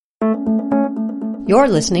You're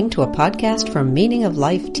listening to a podcast from Meaning of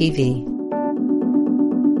Life TV.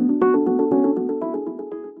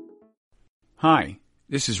 Hi,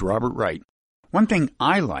 this is Robert Wright. One thing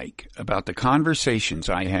I like about the conversations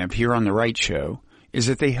I have here on The Wright Show is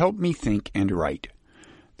that they help me think and write.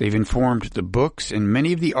 They've informed the books and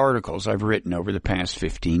many of the articles I've written over the past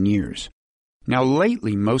 15 years. Now,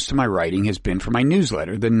 lately, most of my writing has been for my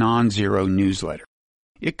newsletter, the Non-Zero Newsletter.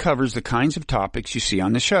 It covers the kinds of topics you see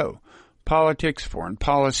on the show: politics, foreign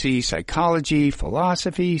policy, psychology,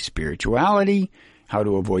 philosophy, spirituality, how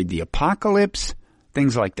to avoid the apocalypse,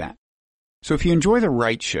 things like that. So if you enjoy The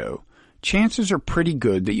Wright Show, chances are pretty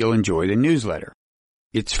good that you'll enjoy the newsletter.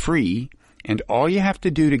 It's free, and all you have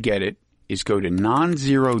to do to get it is go to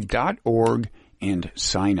nonzero.org and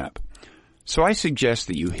sign up. So I suggest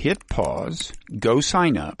that you hit pause, go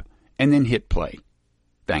sign up, and then hit play.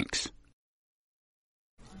 Thanks.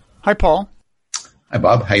 Hi, Paul. Hi,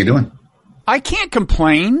 Bob. How you doing? I can't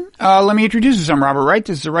complain. Let me introduce you. I'm Robert Wright.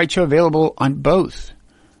 This is The Wright Show, available on both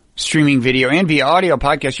streaming video and via audio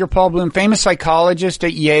podcast. You're Paul Bloom, famous psychologist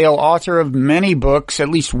at Yale, author of many books, at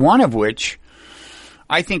least one of which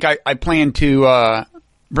I think I plan to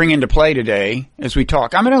bring into play today as we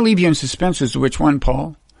talk. I'm going to leave you in suspense as to which one,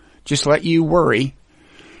 Paul. Just let you worry.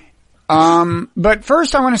 But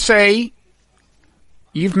first I want to say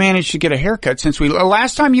you've managed to get a haircut since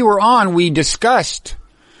last time you were on, we discussed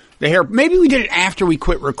the hair. Maybe we did it after we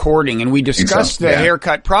quit recording, and we discussed the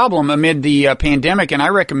haircut problem amid the pandemic, and I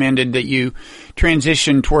recommended that you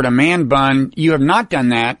transition toward a man bun. You have not done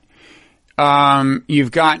that.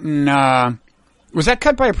 You've gotten, was that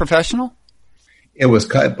cut by a professional? It was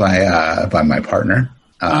cut by my partner,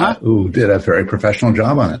 who did a very professional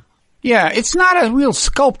job on it. Yeah, it's not a real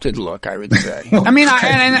sculpted look, I would say. I mean,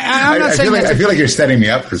 I'm not saying I feel like you're setting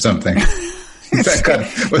me up for something. No,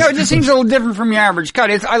 it just seems a little different from your average cut.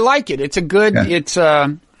 I like it. It's a good,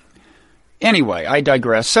 anyway, I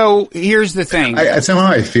digress. So here's the thing. Somehow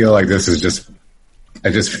I feel like this is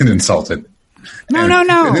I've just been insulted.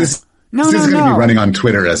 No. This is going to be running on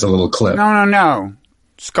Twitter as a little clip. No.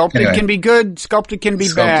 Sculpted can be good. Sculpted can be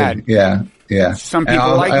bad. Yeah. Some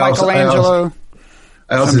people Michelangelo.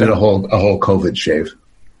 I also did a whole COVID shave.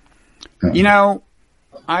 You know,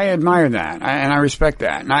 I admire that, and I respect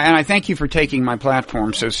that, and I thank you for taking my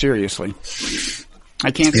platform so seriously.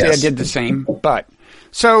 I can't say I did the same, but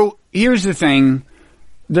so here's the thing: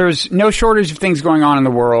 there's no shortage of things going on in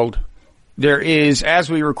the world. There is, as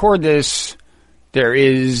we record this, there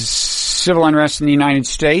is civil unrest in the United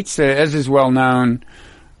States, as is well known.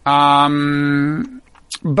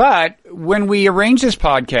 But when we arranged this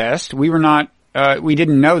podcast, we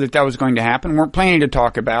didn't know that was going to happen. We weren't planning to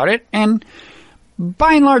talk about it, and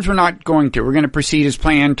by and large, we're not going to. We're going to proceed as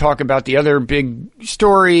planned, talk about the other big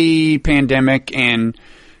story, pandemic, and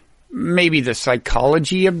maybe the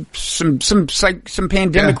psychology of some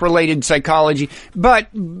pandemic-related psychology. But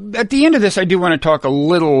at the end of this, I do want to talk a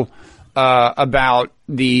little about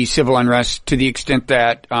the civil unrest to the extent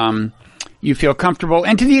that you feel comfortable,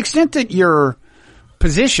 and to the extent that your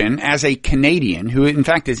position as a Canadian, who in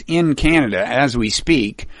fact is in Canada as we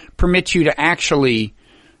speak, permits you to actually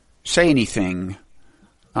say anything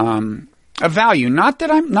of value. Not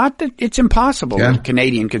that it's impossible that a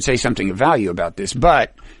Canadian could say something of value about this,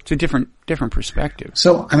 but it's a different perspective.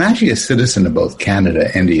 So I'm actually a citizen of both Canada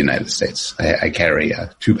and the United States. I carry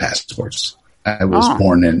 2 passports. I was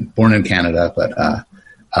born in Canada, but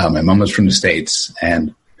my mom was from the States,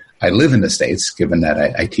 and I live in the States, given that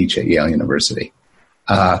I teach at Yale University.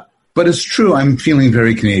 But it's true, I'm feeling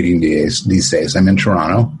very Canadian these days. I'm in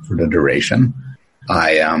Toronto for the duration.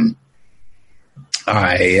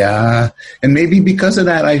 And maybe because of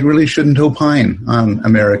that, I really shouldn't opine on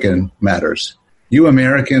American matters. You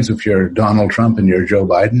Americans, if you're Donald Trump and you're Joe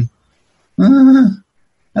Biden, I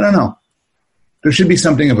don't know. There should be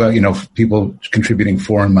something about, people contributing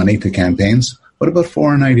foreign money to campaigns. What about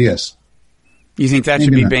foreign ideas? You think that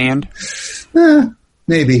should be banned?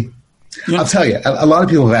 Maybe. Yeah. I'll tell you, a lot of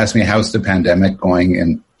people have asked me, how's the pandemic going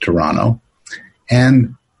in Toronto?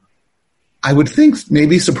 And I would think,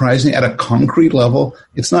 maybe surprisingly, at a concrete level,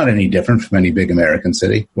 it's not any different from any big American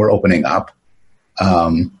city. We're opening up.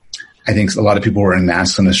 I think a lot of people are wearing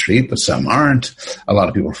masks on the street, but some aren't. A lot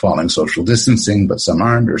of people are following social distancing, but some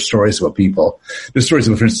aren't. There's stories about, for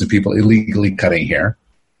instance, people illegally cutting hair.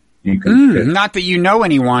 Not that you know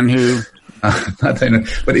anyone who... Not that I know,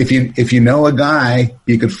 but if you know a guy,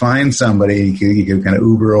 you could find somebody, you could kind of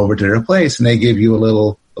Uber over to their place, and they give you a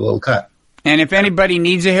little cut. And if anybody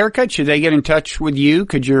needs a haircut, should they get in touch with you?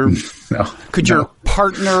 Could your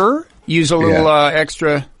partner use a little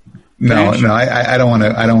extra? No, I don't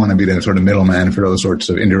want to be the sort of middleman for those sorts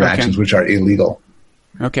of interactions, which are illegal.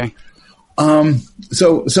 Okay.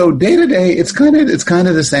 So day to day, it's kind of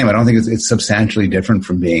the same. I don't think it's substantially different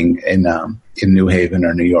from being in New Haven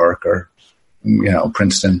or New York or,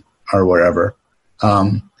 Princeton or wherever.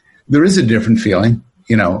 There is a different feeling,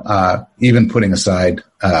 even putting aside,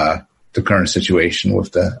 the current situation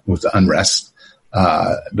with the unrest,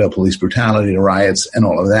 the police brutality, the riots and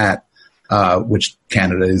all of that, which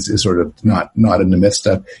Canada is sort of not in the midst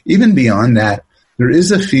of. Even beyond that, there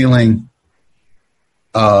is a feeling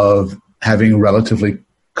of having relatively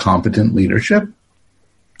competent leadership.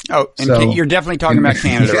 Oh, and you're definitely talking about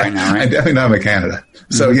Canada right now, right? I'm definitely talking about Canada.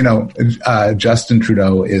 Mm-hmm. So, Justin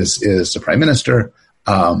Trudeau is the Prime Minister.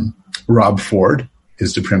 Rob Ford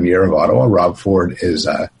is the Premier of Ottawa. Doug Ford.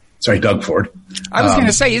 I was going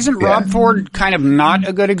to say, isn't Rob Ford kind of not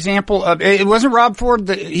a good example of, it wasn't Rob Ford,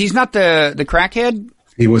 he's not the crackhead?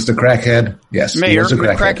 He was the crackhead, yes. Mayor, he was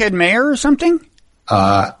crackhead mayor or something?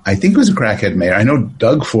 I think he was a crackhead mayor. I know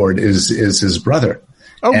Doug Ford is his brother.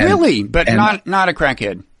 Oh, really? But not a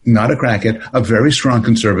crackhead? Not a crackhead. A very strong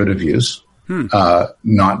conservative views.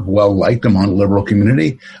 Not well liked among the liberal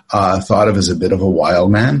community. Thought of as a bit of a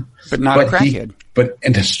wild man. But not a crackhead.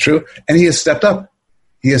 And it's true. And he has stepped up.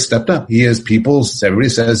 He is, everybody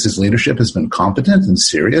says his leadership has been competent and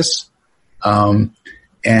serious. And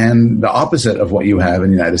the opposite of what you have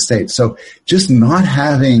in the United States. So just not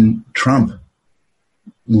having Trump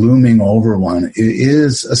looming over one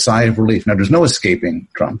is a sigh of relief. Now, there's no escaping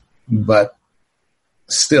Trump, but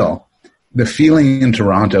still, the feeling in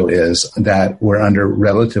Toronto is that we're under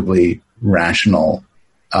relatively rational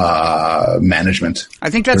management. I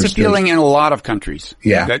think that's a feeling in a lot of countries.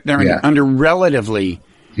 Yeah. That they're under relatively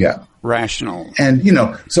rational. And,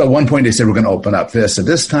 so at one point they said we're going to open up this at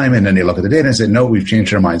this time, and then they look at the data and say, no, we've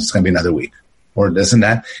changed our minds. It's going to be another week. Or this and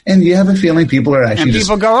that. And you have a feeling people are actually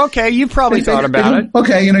people go, okay, you probably thought about it.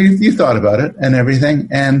 Okay, you thought about it and everything.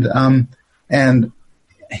 And the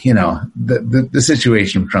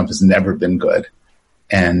situation with Trump has never been good.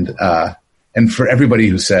 And for everybody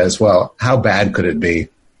who says, well, how bad could it be?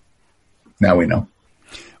 Now we know.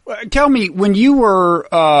 Tell me, when you were,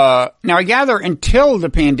 now I gather until the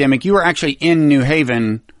pandemic, you were actually in New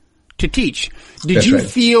Haven to teach. Did you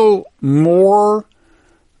feel more,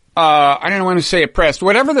 I don't want to say oppressed,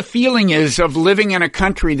 whatever the feeling is of living in a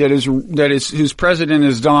country that is whose president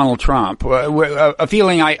is Donald Trump, a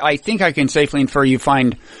feeling I think I can safely infer you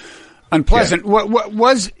find unpleasant.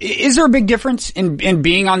 Yeah. Is there a big difference in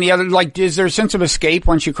being on the other, is there a sense of escape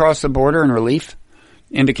once you cross the border and relief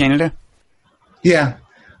into Canada? Yeah.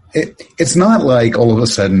 It's not like all of a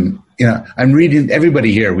sudden, I'm reading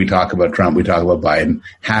everybody here. We talk about Trump. We talk about Biden.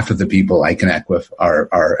 Half of the people I connect with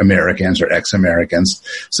are Americans or ex-Americans.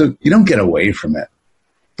 So you don't get away from it.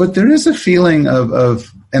 But there is a feeling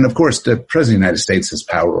of and of course, the President of the United States has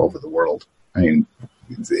power over the world. I mean,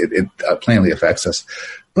 it plainly affects us.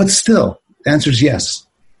 But still, the answer is yes.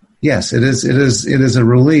 Yes, it is a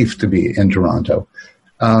relief to be in Toronto.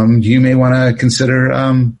 You may want to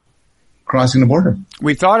consider crossing the border.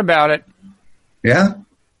 We thought about it. Yeah?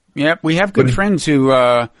 Yep. We have good friends who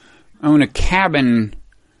own a cabin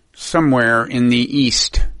somewhere in the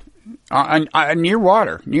east, near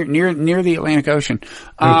water, near the Atlantic Ocean.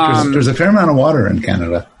 There's a fair amount of water in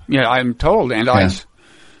Canada. Yeah, I'm told, and ice.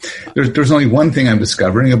 There's only one thing I'm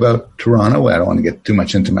discovering about Toronto. I don't want to get too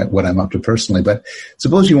much into what I'm up to personally, but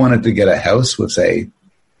suppose you wanted to get a house with, say,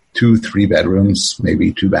 2-3 bedrooms,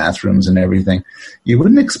 maybe 2 bathrooms and everything. You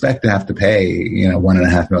wouldn't expect to have to pay,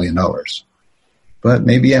 $1.5 million. But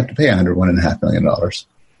maybe you have to pay under $1.5 million.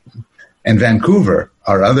 And Vancouver,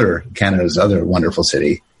 Canada's other wonderful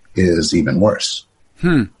city, is even worse.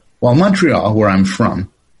 While Montreal, where I'm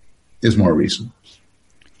from, is more reasonable.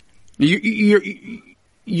 But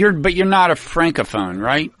you're not a francophone,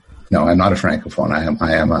 right? No, I'm not a francophone.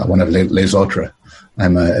 I am one of les autres.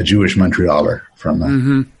 I'm a Jewish Montrealer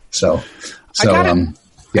from. So I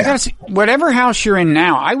gotta say, whatever house you're in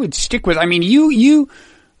now, I would stick with. I mean,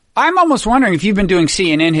 I'm almost wondering if you've been doing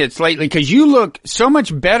CNN hits lately, because you look so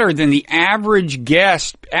much better than the average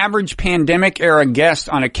pandemic era guest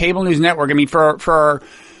on a cable news network. I mean, for our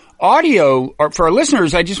audio, or for our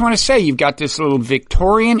listeners, I just want to say you've got this little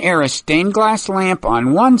Victorian era stained glass lamp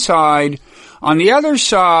on one side. On the other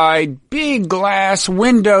side, big glass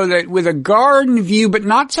window with a garden view, but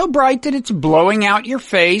not so bright that it's blowing out your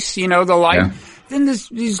face, the light. Yeah. Then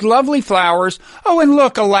these lovely flowers. Oh, and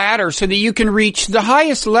look, a ladder so that you can reach the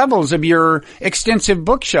highest levels of your extensive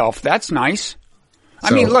bookshelf. That's nice.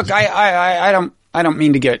 I mean, look, I don't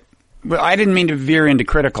mean to I didn't mean to veer into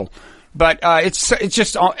critical, but it's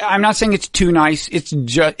just, I'm not saying it's too nice. It's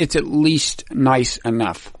at least nice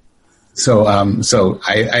enough. So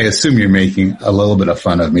I assume you're making a little bit of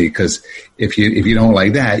fun of me, because if you don't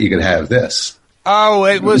like that, you could have this. Oh,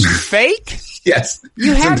 it was fake? Yes.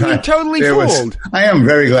 You had me totally fooled. I am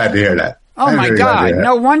very glad to hear that. Oh my God.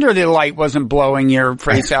 No wonder the light wasn't blowing your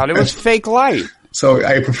face out. It was fake light. So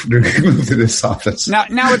I prefer to move to this office.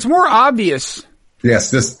 Now it's more obvious.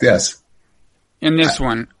 Yes. In this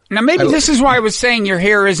one. Now, maybe this is why I was saying your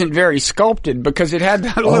hair isn't very sculpted, because it had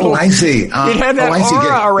that little... Oh, I see. It had that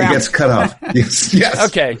aura around. It gets cut off. Yes.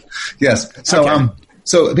 Okay. Yes. So,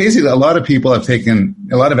 so basically, a lot of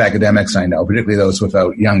academics I know, particularly those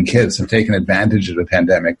without young kids, have taken advantage of the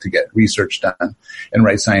pandemic to get research done and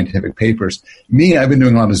write scientific papers. Me, I've been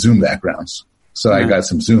doing a lot of Zoom backgrounds. So I got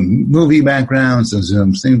some Zoom movie backgrounds and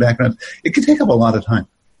Zoom thing backgrounds. It could take up a lot of time.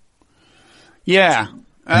 Yeah.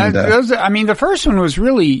 The first one was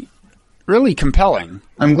really, really compelling.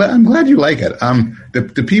 I'm glad you like it.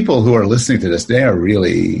 The people who are listening to this, they are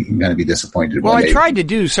really going to be disappointed. Well, I tried to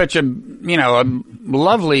do such a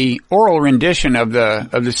lovely oral rendition of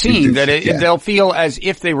the scene that they'll feel as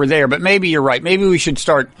if they were there. But maybe you're right. Maybe we should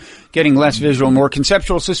start getting less visual, more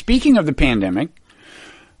conceptual. So speaking of the pandemic,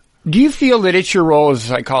 do you feel that it's your role as a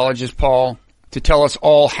psychologist, Paul, to tell us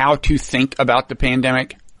all how to think about the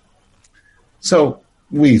pandemic? So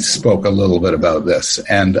we spoke a little bit about this,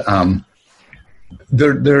 and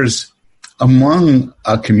there's among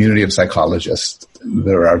a community of psychologists,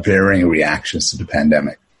 there are varying reactions to the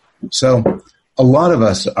pandemic. So a lot of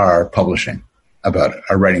us are publishing about it,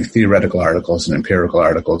 are writing theoretical articles and empirical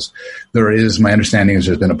articles. My understanding is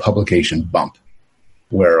there's been a publication bump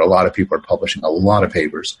where a lot of people are publishing a lot of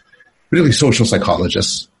papers, really social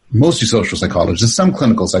psychologists, mostly social psychologists, some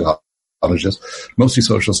clinical psychologists, mostly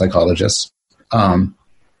social psychologists,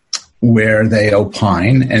 where they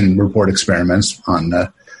opine and report experiments on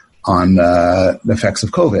the effects of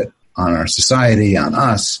COVID on our society, on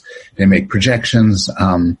us. They make projections.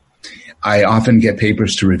 I often get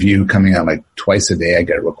papers to review coming out like twice a day. I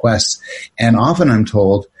get requests, and often I'm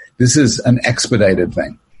told this is an expedited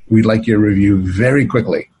thing. We'd like your review very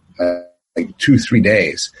quickly, like 2-3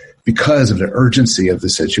 days, because of the urgency of the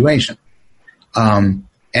situation.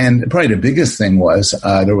 And probably the biggest thing was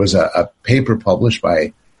there was a paper published by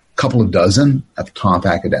a couple of dozen of top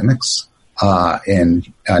academics in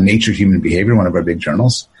Nature Human Behavior, one of our big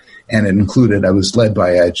journals. And it was led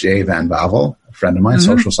by Jay Van Bavel, a friend of mine,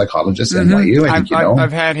 social psychologist at NYU. I think you know him.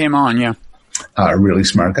 I've had him on, yeah. A really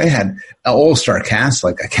smart guy. Had an all-star cast,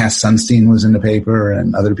 like Cass Sunstein was in the paper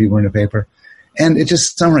and other people in the paper. And it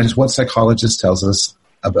just summarized what psychologist tells us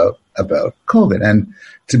about COVID. And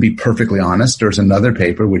to be perfectly honest, there's another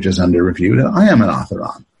paper which is under review that I am an author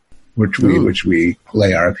on, which we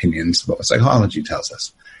lay our opinions about what psychology tells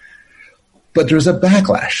us. But there's a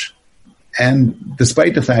backlash. And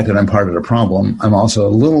despite the fact that I'm part of the problem, I'm also a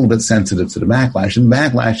little bit sensitive to the backlash. And the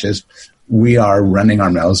backlash is we are running our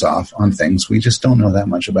mouths off on things we just don't know that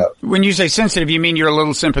much about. When you say sensitive, you mean you're a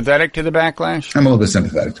little sympathetic to the backlash? I'm a little bit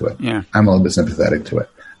sympathetic to it. Yeah. I'm a little bit sympathetic to it.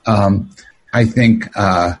 I think,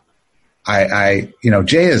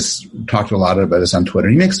 Jay has talked a lot about this on Twitter.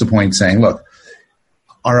 He makes the point saying, look,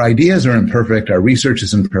 our ideas are imperfect, our research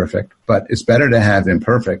is imperfect, but it's better to have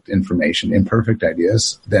imperfect information, imperfect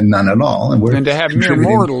ideas, than none at all. And to have mere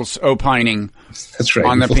mortals opining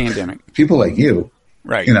on the pandemic. People like you.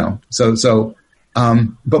 Right.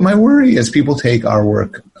 But my worry is people take our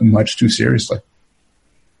work much too seriously.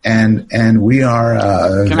 And we are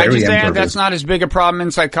Can very I just add, imperfect. that's not as big a problem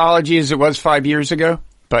in psychology as it was 5 years ago?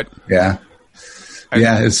 But yeah.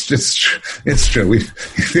 It's true.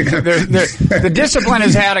 The discipline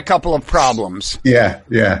has had a couple of problems. Yeah.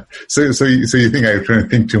 So you think I'm trying to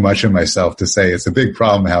think too much of myself to say it's a big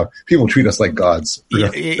problem how people treat us like gods.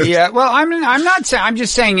 Yeah. Well, I'm not saying. I'm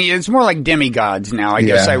just saying it's more like demigods now. I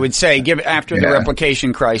guess I would say, after the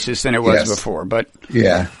replication crisis than it was before. But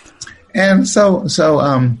yeah, and so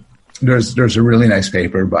there's a really nice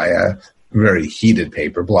paper by a very heated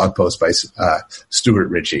blog post by Stuart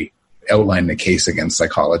Ritchie, outlining the case against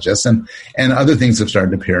psychologists, and other things have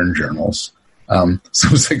started to appear in journals. Some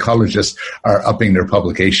psychologists are upping their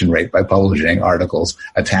publication rate by publishing articles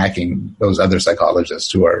attacking those other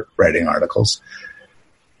psychologists who are writing articles.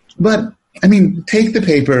 But I mean, take the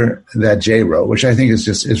paper that Jay wrote, which I think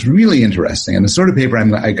is really interesting, and the sort of paper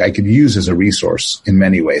I could use as a resource in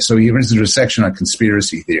many ways. So even there's a section on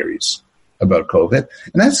conspiracy theories about COVID.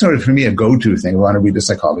 And that's sort of, for me, a go-to thing. I want to read the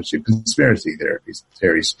psychology of conspiracy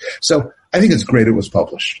theories. So I think it's great it was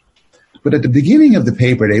published. But at the beginning of the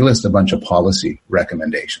paper, they list a bunch of policy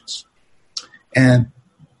recommendations. And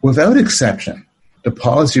without exception, the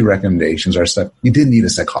policy recommendations are stuff you didn't need a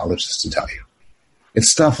psychologist to tell you. It's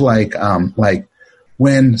stuff like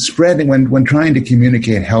when trying to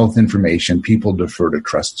communicate health information, people defer to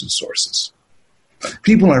trusted sources.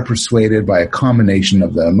 People are persuaded by a combination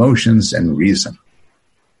of the emotions and reason.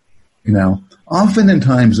 Often in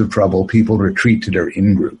times of trouble, people retreat to their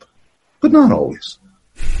in-group, but not always.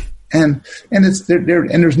 And there's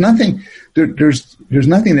nothing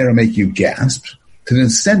there to make you gasp. To the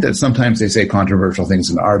extent that sometimes they say controversial things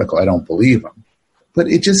in the article, I don't believe them. But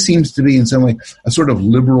it just seems to be in some way a sort of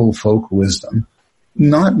liberal folk wisdom,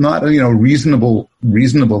 not reasonable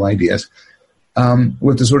ideas,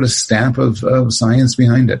 with the sort of stamp of science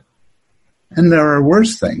behind it. And there are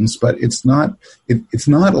worse things, but it's not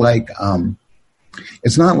like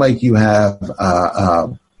you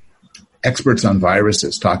have experts on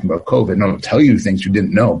viruses talking about COVID. No, tell you things you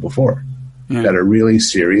didn't know before that are really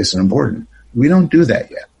serious and important. We don't do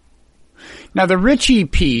that yet. Now, the Ritchie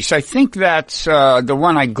piece, I think that's the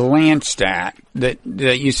one I glanced at that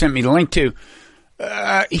you sent me the link to.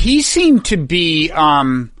 He seemed to be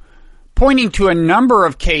pointing to a number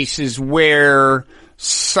of cases where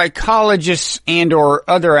psychologists and or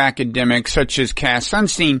other academics, such as Cass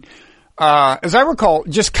Sunstein, as I recall,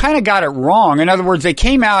 just kind of got it wrong. In other words, they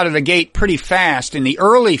came out of the gate pretty fast in the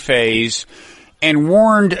early phase and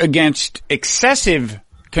warned against excessive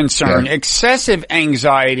concern, excessive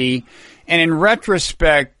anxiety, and in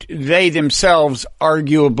retrospect, they themselves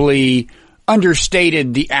arguably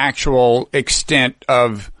understated the actual extent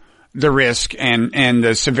of the risk and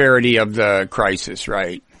the severity of the crisis,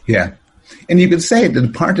 right? Yeah. And you could say that the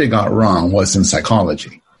part they got wrong was in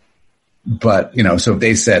psychology. But, so if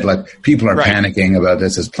they said, like, people are panicking about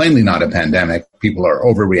this, it's plainly not a pandemic, people are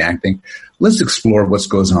overreacting, let's explore what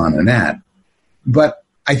goes on in that. But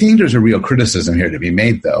I think there's a real criticism here to be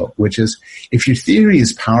made, though, which is if your theory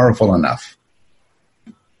is powerful enough,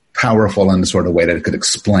 powerful in the sort of way that it could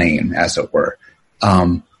explain, as it were,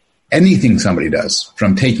 anything somebody does,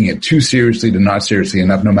 from taking it too seriously to not seriously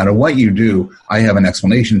enough, no matter what you do, I have an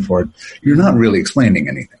explanation for it. You're not really explaining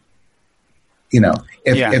anything.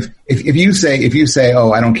 If you say,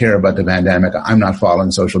 oh, I don't care about the pandemic, I'm not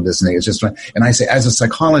following social distancing, it's just, and I say, as a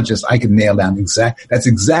psychologist, I can nail down that's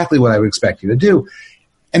exactly what I would expect you to do.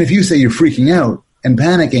 And if you say you're freaking out and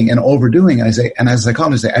panicking and overdoing, and as a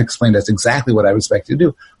psychologist, I explain that's exactly what I would expect you to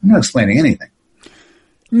do. I'm not explaining anything.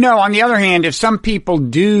 No, on the other hand, if some people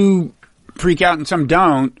do freak out and some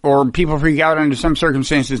don't, or people freak out under some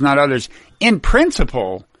circumstances, not others, in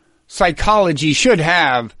principle, psychology should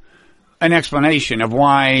have an explanation of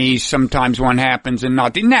why sometimes one happens and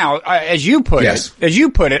not. Now, as you put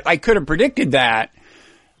it, I could have predicted that.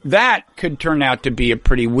 That could turn out to be a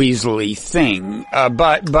pretty weaselly thing.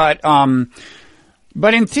 But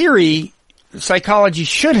in theory, psychology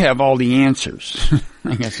should have all the answers.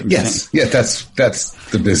 I guess I'm saying. Yeah, that's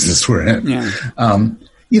the business we're in. Yeah.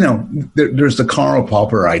 There's the Karl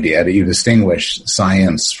Popper idea that you distinguish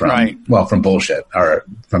science from bullshit or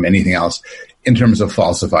from anything else in terms of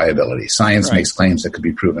falsifiability. Science makes claims that could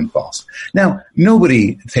be proven false. Now,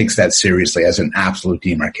 nobody takes that seriously as an absolute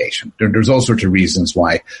demarcation. There's all sorts of reasons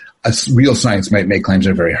why real science might make claims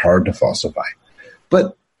that are very hard to falsify.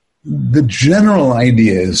 But the general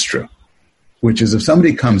idea is true, which is if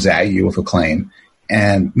somebody comes at you with a claim,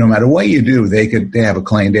 and no matter what you do, they have a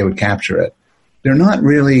claim, they would capture it. They're not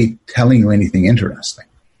really telling you anything interesting.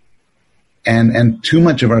 And too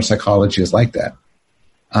much of our psychology is like that.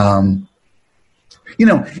 And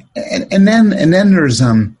then there's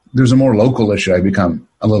a more local issue I've become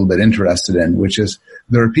a little bit interested in, which is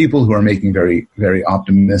there are people who are making very, very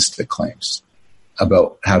optimistic claims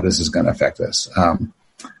about how this is going to affect us.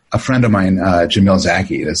 A friend of mine, Jamil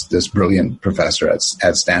Zaki, this brilliant professor at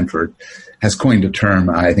Stanford, has coined a term,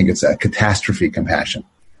 I think it's a catastrophe compassion,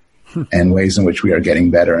 and ways in which we are getting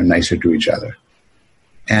better and nicer to each other.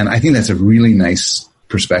 And I think that's a really nice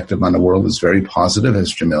perspective on the world. It's very positive,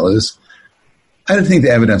 as Jamil is. I think the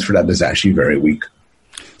evidence for that is actually very weak.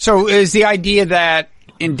 So is the idea that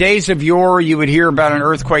in days of yore you would hear about an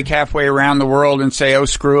earthquake halfway around the world and say, oh,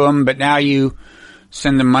 screw them, but now you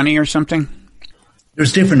send them money or something?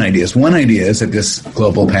 There's different ideas. One idea is that this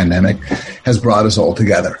global pandemic has brought us all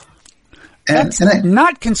together. That's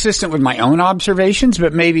not consistent with my own observations,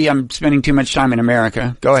 but maybe I'm spending too much time in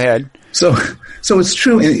America. Go ahead. So it's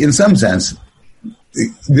true in some sense.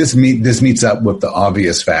 This meets up with the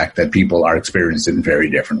obvious fact that people are experiencing it in very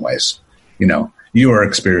different ways. You are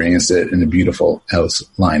experiencing it in a beautiful house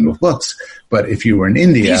lined with books, but if you were in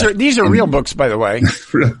India, these are real books, by the way.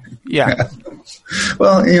 Really? Yeah.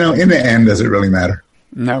 Well, in the end, does it really matter?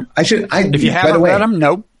 No. If you haven't read them,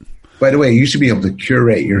 nope. By the way, you should be able to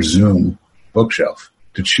curate your Zoom bookshelf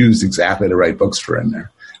to choose exactly the right books for in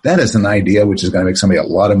there. That is an idea which is going to make somebody a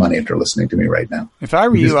lot of money after listening to me right now. If I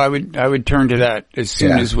were you, I would turn to that as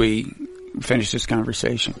soon as we finish this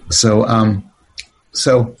conversation. So,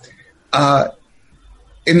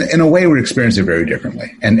 in a way, we're experiencing it very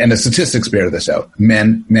differently, and the statistics bear this out.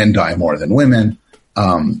 Men die more than women.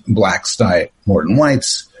 Blacks die more than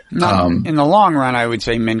whites. In the long run, I would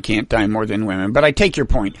say men can't die more than women, but I take your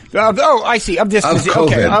point. I see. Of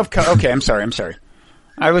COVID. Okay. I'm sorry.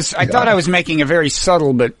 I thought I was making a very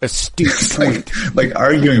subtle but astute point. like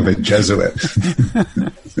arguing with a Jesuit.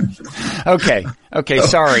 Okay.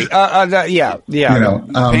 Sorry.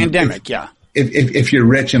 Pandemic. Yeah. If you're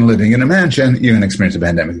rich and living in a mansion, you're going to experience a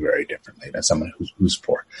pandemic very differently than someone who's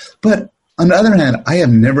poor. But on the other hand, I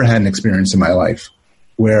have never had an experience in my life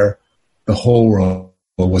where the whole world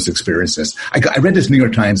was experiencing this. I read this New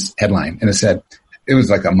York Times headline, and it said, it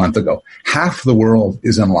was like a month ago, half the world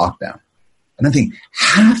is in lockdown. And I think,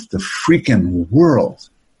 half the freaking world.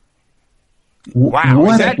 Wow.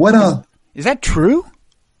 Is that true?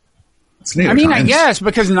 It's New York Times. I guess,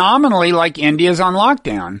 because nominally, like, India's on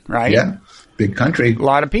lockdown, right? Yeah. Big country. A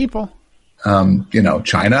lot of people. China,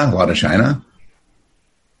 a lot of China.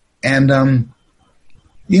 And,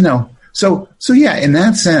 So yeah, in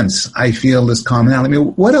that sense, I feel this commonality. I mean,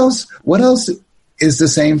 what else is the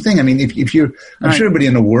same thing? I mean, I'm sure everybody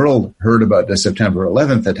in the world heard about the September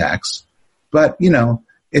 11th attacks, but,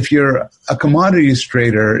 if you're a commodities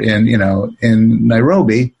trader in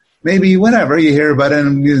Nairobi, maybe whatever, you hear about it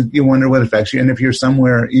and you wonder what affects you. And if you're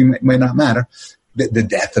somewhere, you may not matter. The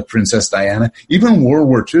death of Princess Diana, even World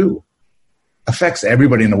War II affects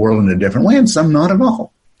everybody in the world in a different way, and some not at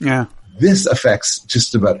all. Yeah. This affects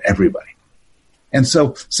just about everybody. And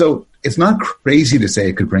so it's not crazy to say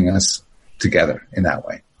it could bring us together in that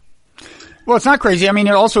way. Well, it's not crazy. I mean,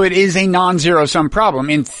 it is a non-zero sum problem.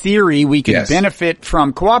 In theory, we could benefit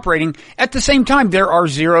from cooperating. At the same time, there are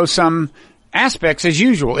zero sum aspects as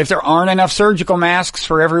usual. If there aren't enough surgical masks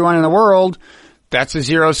for everyone in the world, that's a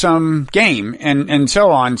zero sum game, and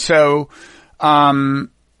so on. So, but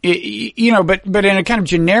in a kind of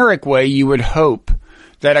generic way, you would hope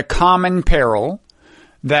that a common peril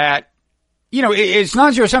that, it's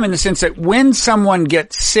not zero sum in the sense that when someone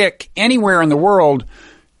gets sick anywhere in the world,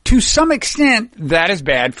 to some extent, that is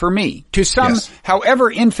bad for me. To some, however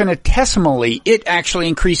infinitesimally, it actually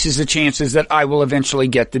increases the chances that I will eventually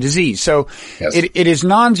get the disease. So it is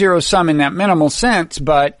non-zero sum in that minimal sense,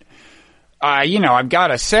 but, I've got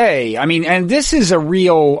to say, I mean, and this is a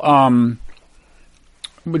real,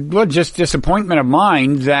 just disappointment of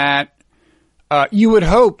mine that, you would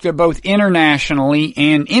hope that both internationally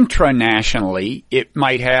and intranationally it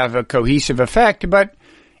might have a cohesive effect, but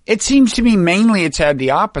it seems to me mainly it's had the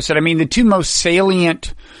opposite. I mean, the two most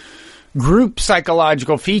salient group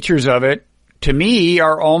psychological features of it, to me,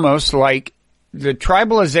 are almost like the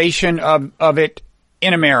tribalization of it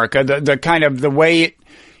in America, the kind of the way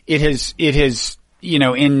it has,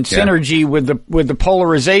 in synergy with the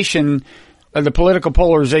polarization, the political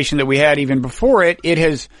polarization that we had even before it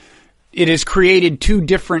has created two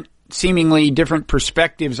seemingly different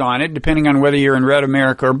perspectives on it, depending on whether you're in red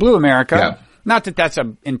America or blue America. Yeah. Not that that's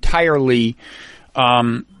an entirely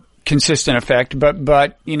consistent effect,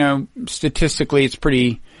 but statistically, it's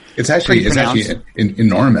pretty. It's actually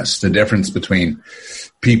enormous, the difference between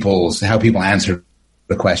how people answer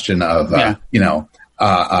the question of is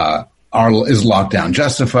lockdown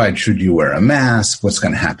justified? Should you wear a mask? What's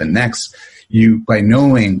going to happen next? By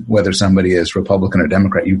knowing whether somebody is Republican or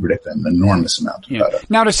Democrat, you predict an enormous amount about it.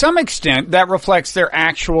 Now, to some extent, that reflects their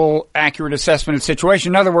actual accurate assessment of the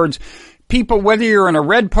situation. In other words, people, whether you're in a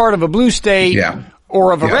red part of a blue state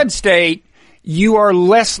or of a red state, you are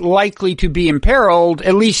less likely to be imperiled,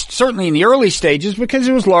 at least certainly in the early stages, because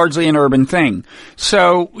it was largely an urban thing.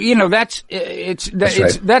 So, that's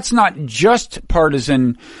not just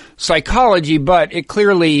partisan psychology, but it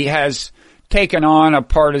clearly has taken on a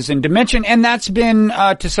partisan dimension, and that's been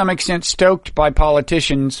to some extent stoked by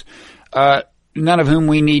politicians, none of whom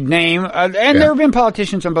we need name, and there have been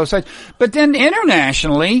politicians on both sides. But then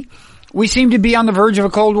internationally, we seem to be on the verge of a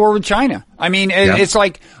Cold War with China. I mean, it's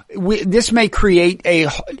like this may create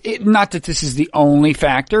not that this is the only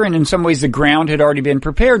factor, and in some ways the ground had already been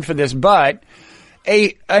prepared for this, but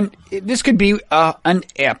this could be an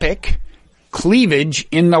epic cleavage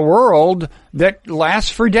in the world that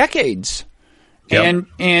lasts for decades. Yep.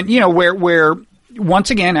 And where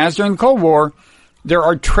once again, as during the Cold War, there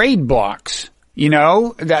are trade blocks.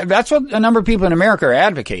 That's what a number of people in America are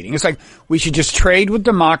advocating. It's like, we should just trade with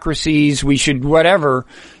democracies. We should whatever.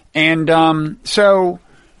 And, so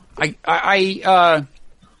I'm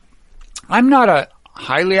not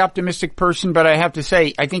highly optimistic person, but I have to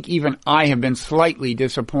say, I think even I have been slightly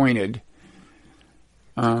disappointed.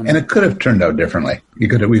 And it could have turned out differently. We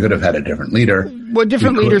could have had a different leader. Well,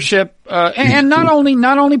 different leadership, and not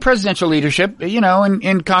only presidential leadership,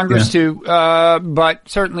 in Congress too, but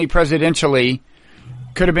certainly presidentially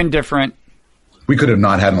could have been different. We could have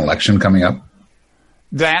not had an election coming up.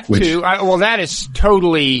 That too. That is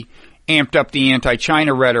totally amped up the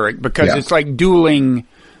anti-China rhetoric because it's like dueling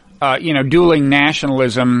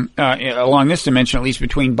nationalism along this dimension, at least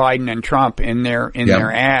between Biden and Trump in their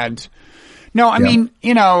ads. No, I mean,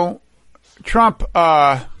 Trump,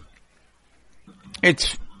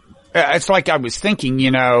 it's like I was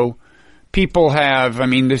thinking, people have,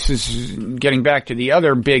 this is getting back to the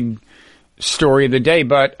other big story of the day,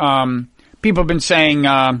 but, people have been saying,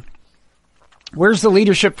 where's the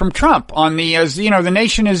leadership from Trump on the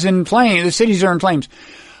nation is in flames, the cities are in flames.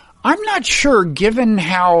 I'm not sure, given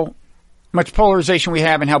how much polarization we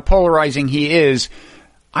have and how polarizing he is,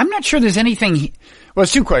 I'm not sure there's anything. Well,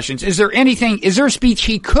 it's two questions. Is there a speech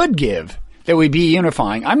he could give that would be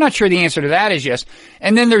unifying? I'm not sure the answer to that is yes.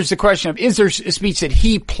 And then there's the question of, is there a speech that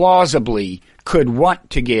he plausibly could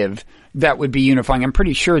want to give that would be unifying? I'm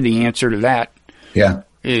pretty sure the answer to that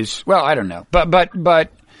is, well, I don't know. But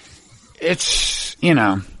it's,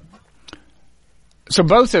 so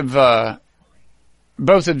both of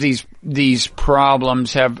these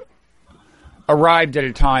problems have arrived at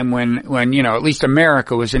a time when at least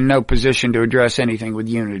America was in no position to address anything with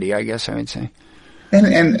unity, I guess I would say.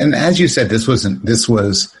 And as you said, this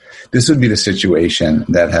would be the situation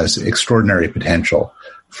that has extraordinary potential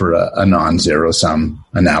for a non-zero sum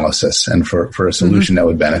analysis and for a solution that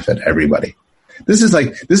would benefit everybody. This is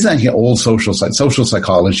actually old social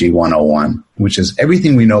psychology 101, which is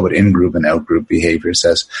everything we know about in-group and out-group behavior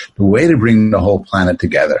says the way to bring the whole planet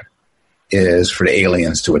together is for the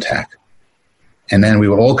aliens to attack. And then we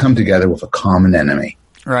will all come together with a common enemy.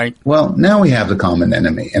 Right. Well, now we have the common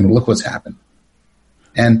enemy, and look what's happened.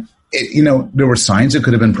 And, there were signs that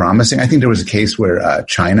could have been promising. I think there was a case where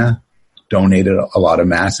China donated a lot of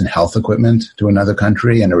mass and health equipment to another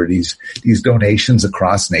country, and there were these donations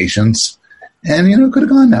across nations. And, it could have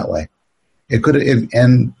gone that way. It could have,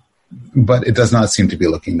 but it does not seem to be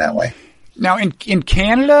looking that way. Now, in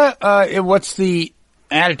Canada, what's the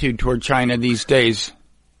attitude toward China these days?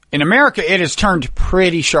 In America, it has turned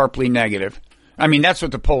pretty sharply negative. That's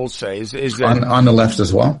what the polls say. Is that on the left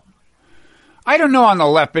as well? I don't know on the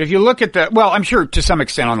left, but if you look at I'm sure to some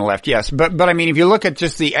extent on the left, yes. But if you look at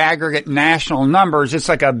just the aggregate national numbers, it's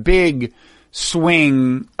like a big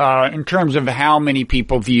swing in terms of how many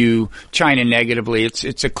people view China negatively.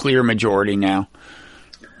 It's a clear majority now.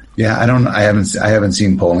 Yeah, I haven't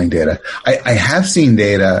seen polling data. I have seen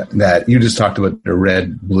data that you just talked about the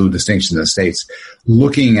red-blue distinction in the States,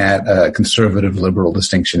 looking at a conservative liberal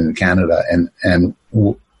distinction in Canada and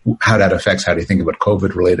how that affects how do you think about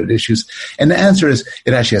COVID-related issues. And the answer is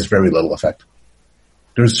it actually has very little effect.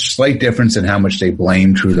 There's a slight difference in how much they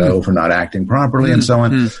blame Trudeau for not acting properly and so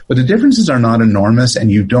on. But the differences are not enormous,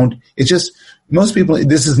 and it's just, most people,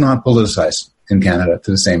 this is not politicized in Canada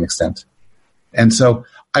to the same extent. And so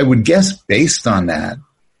I would guess based on that,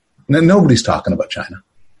 nobody's talking about China.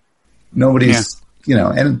 Nobody's,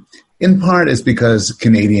 and in part it's because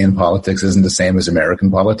Canadian politics isn't the same as American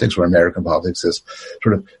politics, where American politics is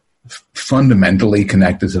sort of fundamentally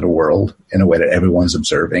connected to the world in a way that everyone's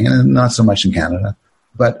observing, and not so much in Canada.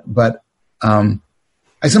 But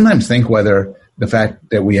I sometimes think whether the fact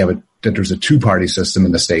that that there's a two-party system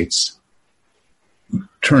in the States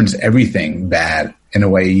turns everything bad in a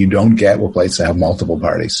way you don't get with places that have multiple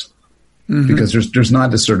parties. Because there's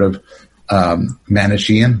not this sort of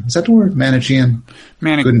Manichean. Is that the word? Manichean?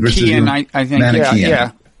 Manichean, I think.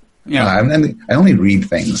 Manichean. Yeah. I only read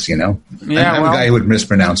things, I'm a guy who would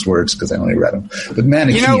mispronounce words because I only read them. But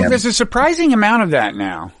Manichean. There's a surprising amount of that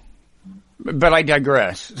now. But I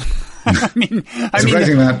digress.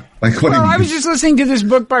 Surprising that. Like, what do you mean? I was just listening to this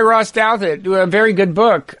book by Ross Douthat, a very good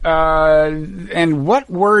book. And what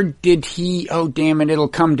word did he? Oh, damn it! It'll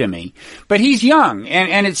come to me. But he's young,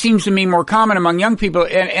 and it seems to me more common among young people.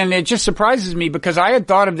 And it just surprises me because I had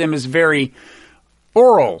thought of them as very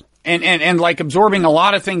oral and like absorbing a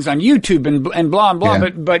lot of things on YouTube and blah and blah. Yeah.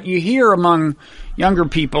 But you hear among younger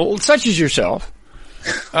people, such as yourself.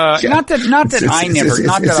 Not that I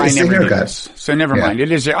never do this. So never mind.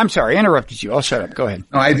 It is. I'm sorry, I interrupted you. I'll shut up. Go ahead.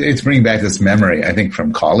 No, it's bringing back this memory, I think,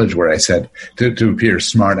 from college where I said, to appear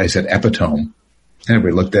smart, I said epitome. And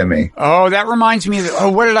everybody looked at me. Oh, that reminds me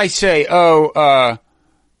of, what did I say?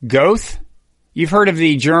 Goethe? You've heard of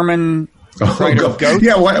the German writer Goethe?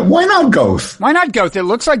 Yeah, why not Goethe? Why not Goethe? It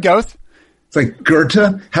looks like Goethe. It's like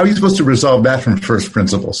Goethe. How are you supposed to resolve that from first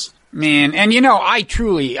principles? Man, and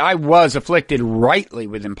I was afflicted rightly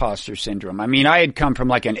with imposter syndrome. I mean, I had come from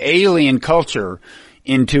like an alien culture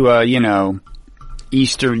into a,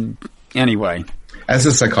 Eastern, anyway. As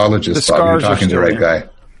a psychologist, Bob, you're talking to the right guy.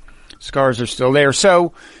 Scars are still there.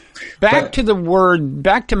 So, back to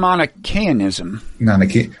Manichaeanism.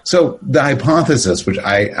 So, the hypothesis, which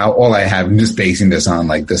all I have, I'm just basing this on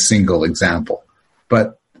like the single example,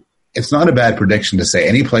 but it's not a bad prediction to say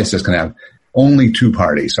any place that's going to have only two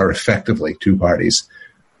parties, or effectively two parties,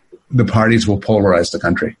 the parties will polarize the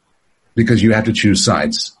country because you have to choose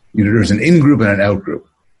sides. There's an in-group and an out-group,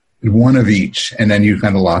 one of each, and then you're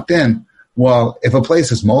kind of locked in. Well, if a place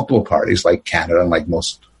has multiple parties, like Canada and like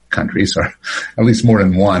most countries, or at least more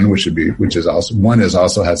than one, which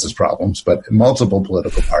also has its problems, but multiple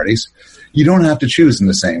political parties, you don't have to choose in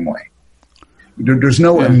the same way. There's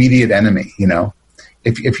no immediate enemy,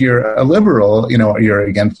 If you're a liberal, you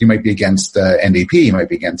might be against the NDP, you might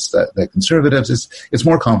be against the Conservatives. It's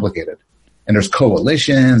more complicated. And there's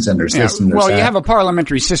coalitions and there's this and there's that. You have a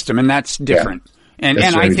parliamentary system and that's different. Yeah, and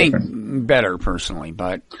that's I think different. Better personally,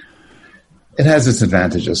 but it has its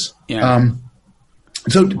advantages. Yeah.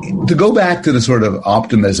 So to go back to the sort of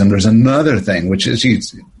optimism, there's another thing, which is,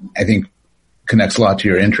 I think connects a lot to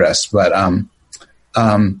your interests, but,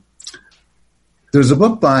 there's a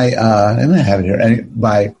book by, I'm going to have it here,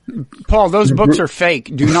 by... Paul, those books are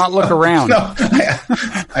fake. Do not look around. No,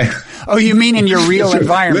 oh, you mean in your real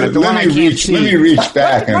environment, the one I can't see. Let me reach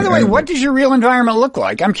back. By the way, what does your real environment look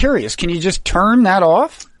like? I'm curious. Can you just turn that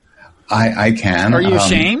off? I can. Are you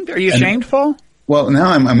ashamed? Are you ashamed, Paul? Well, now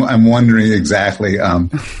I'm wondering exactly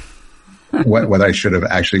what I should have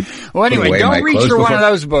actually. Well, anyway, don't reach for one of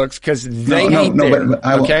those books because they ain't there. But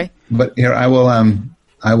okay. But here I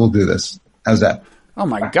will do this. How's that? Oh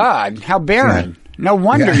my God! How barren! Yeah. No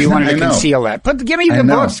wonder you wanted to conceal that. Give me the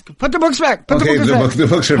books. Put the books back. The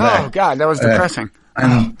books are back. Oh God, that was depressing.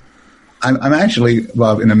 I'm actually,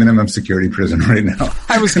 Bob, in a minimum security prison right now.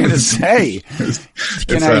 I was going to say,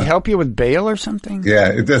 can I help you with bail or something? Yeah,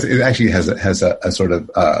 it does. It actually has a sort of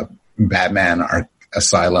Batman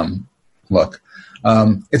asylum look.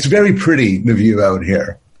 It's very pretty, the view out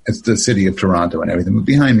here. It's the city of Toronto and everything, but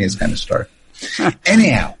behind me is kind of stark.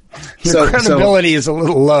 Anyhow. Your credibility is a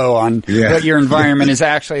little low on what your environment is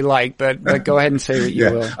actually like, but go ahead and say what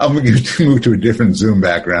you will. I'm going to move to a different Zoom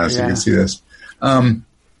background so you can see this.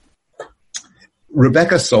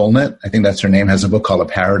 Rebecca Solnit, I think that's her name, has a book called A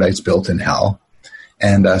Paradise Built in Hell.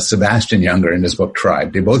 And Sebastian Junger in his book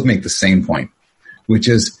Tribe, they both make the same point, which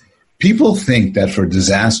is people think that for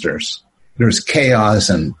disasters, there's chaos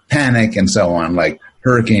and panic and so on, like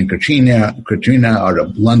Hurricane Katrina, or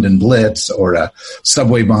the London Blitz, or the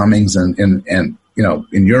subway bombings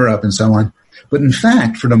in Europe and so on. But in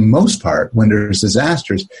fact, for the most part, when there's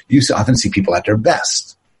disasters, you often see people at their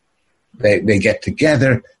best. They get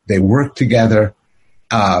together, they work together.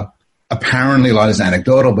 Apparently, a lot is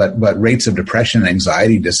anecdotal, but rates of depression and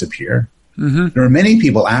anxiety disappear. Mm-hmm. There are many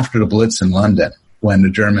people after the Blitz in London, when the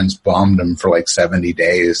Germans bombed them for like 70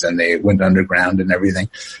 days and they went underground and everything,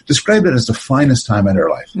 described it as the finest time of their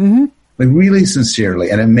life. Mm-hmm. Like really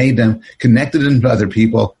sincerely. And it made them connected into other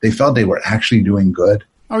people. They felt they were actually doing good.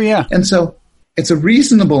 Oh, yeah. And so it's a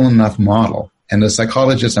reasonable enough model. And the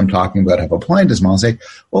psychologists I'm talking about have applied this model and say,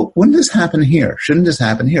 well, wouldn't this happen here? Shouldn't this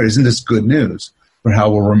happen here? Isn't this good news for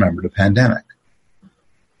how we'll remember the pandemic?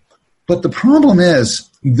 But the problem is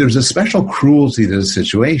there's a special cruelty to the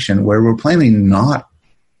situation where we're plainly not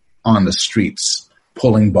on the streets,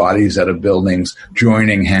 pulling bodies out of buildings,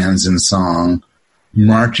 joining hands in song,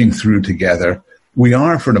 marching through together. We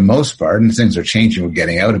are, for the most part, and things are changing, we're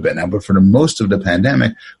getting out a bit now, but for the most of the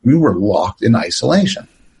pandemic, we were locked in isolation.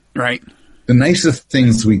 Right. The nicest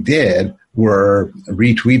things we did were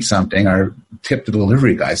retweet something or tip the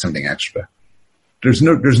delivery guy something extra.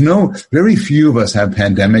 Very few of us have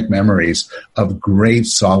pandemic memories of great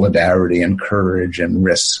solidarity and courage and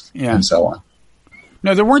risk and so on.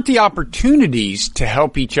 No, there weren't the opportunities to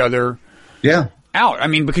help each other out. I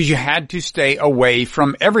mean, because you had to stay away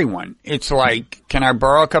from everyone. It's like, can I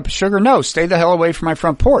borrow a cup of sugar? No, stay the hell away from my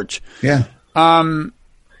front porch. Yeah. And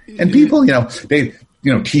people,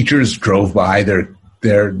 teachers drove by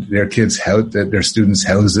their kids' house, their students'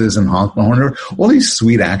 houses and honked the horn. All these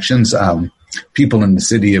sweet actions. People in the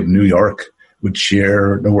city of New York would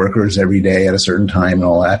cheer the workers every day at a certain time and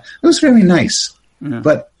all that. It was very nice. Yeah.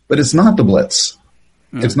 But it's not the Blitz.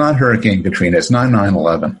 Yeah. It's not Hurricane Katrina. It's not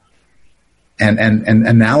 9/11. And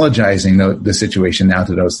analogizing the situation now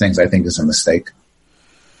to those things, I think, is a mistake.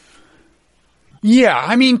 Yeah.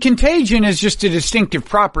 I mean, contagion is just a distinctive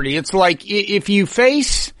property. It's like if you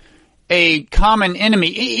face a common enemy,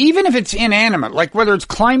 even if it's inanimate, like whether it's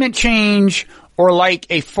climate change or like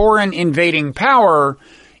a foreign invading power,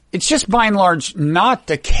 it's just by and large not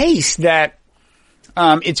the case that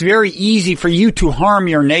it's very easy for you to harm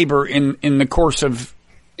your neighbor in the course of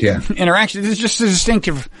interaction. This is just a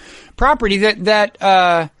distinctive property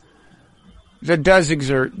that does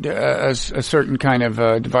exert a certain kind of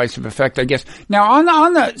divisive effect, I guess. Now,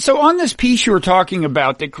 on this piece you were talking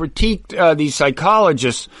about that critiqued these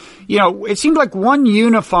psychologists, it seemed like one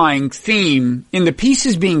unifying theme in the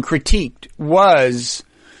pieces being critiqued was,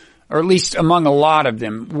 or at least among a lot of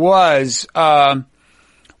them, was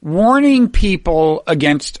warning people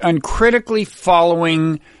against uncritically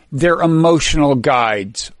following their emotional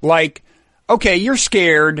guides. Like, okay, you're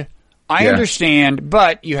scared. I understand,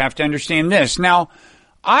 but you have to understand this. Now,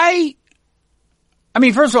 I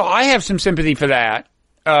mean, first of all, I have some sympathy for that,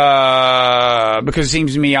 because it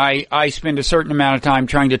seems to me I spend a certain amount of time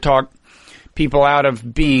trying to talk people out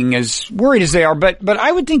of being as worried as they are, but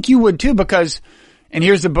I would think you would too, because, and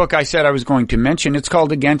here's the book I said I was going to mention. It's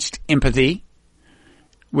called Against Empathy,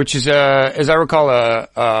 which is as I recall,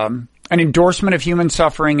 an endorsement of human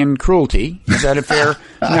suffering and cruelty. Is that a fair?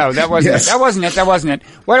 No, that wasn't it. That wasn't it.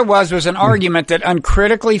 What it was an argument that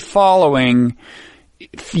uncritically following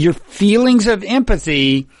your feelings of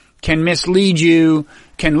empathy can mislead you,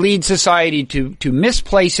 can lead society to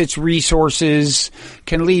misplace its resources,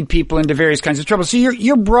 can lead people into various kinds of trouble. So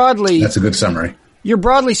you're broadly... That's a good summary. You're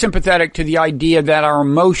broadly sympathetic to the idea that our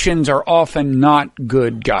emotions are often not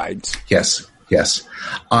good guides. Yes.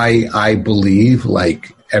 I believe,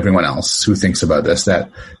 like everyone else who thinks about this, that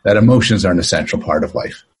emotions are an essential part of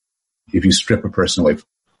life. If you strip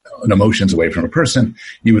emotions away from a person,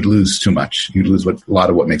 you would lose too much. You'd lose a lot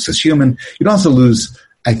of what makes us human. You'd also lose,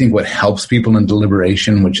 I think, what helps people in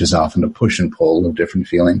deliberation, which is often a push and pull of different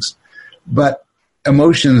feelings. But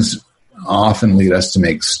emotions often lead us to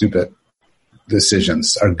make stupid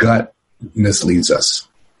decisions. Our gut misleads us.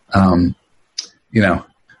 I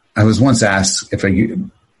was once asked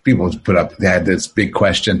people they had this big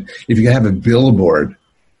question. If you could have a billboard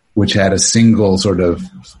which had a single sort of,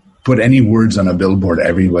 put any words on a billboard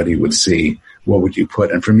everybody would see, what would you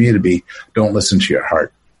put? And for me to be, don't listen to your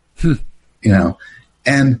heart.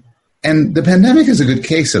 And the pandemic is a good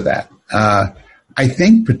case of that. I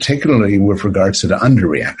think particularly with regards to the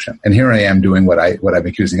underreaction. And here I am doing what I'm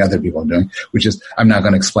accusing other people of doing, which is I'm not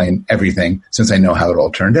going to explain everything since I know how it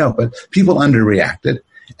all turned out, but people underreacted.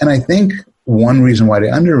 And I think one reason why they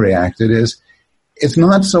underreacted is it's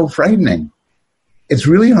not so frightening. It's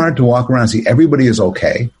really hard to walk around and see everybody is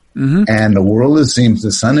okay. Mm-hmm. And the world the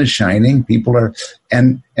sun is shining. People are,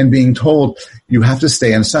 and being told you have to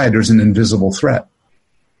stay inside. There's an invisible threat.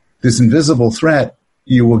 This invisible threat,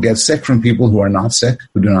 you will get sick from people who are not sick,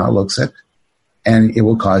 who do not look sick. And it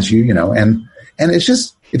will cause you, and it's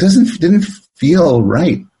just, didn't feel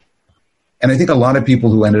right. And I think a lot of people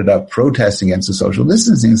who ended up protesting against the social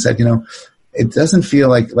distancing said, it doesn't feel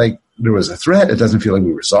like there was a threat. It doesn't feel like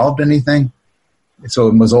we resolved anything. So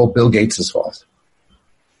it was all Bill Gates' fault.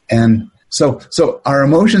 And so our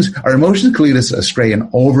emotions can lead us astray in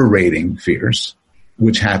overrating fears,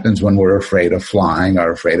 which happens when we're afraid of flying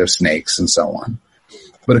or afraid of snakes and so on.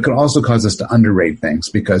 But it can also cause us to underrate things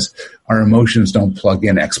because our emotions don't plug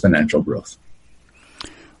in exponential growth.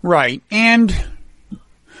 Right. And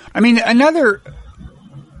I mean, another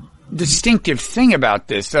distinctive thing about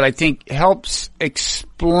this that I think helps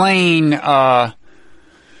explain why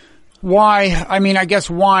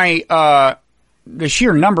the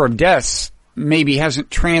sheer number of deaths maybe hasn't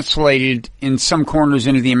translated in some corners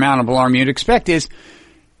into the amount of alarm you'd expect is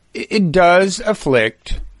it does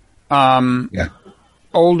afflict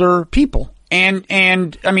older people. And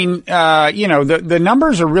I mean, the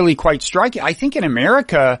numbers are really quite striking. I think in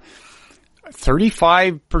America,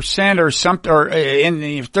 35% or something, or in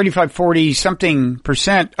the 40 something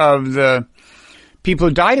percent of the people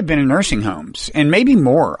who died have been in nursing homes, and maybe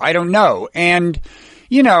more. I don't know. And,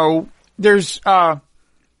 there's a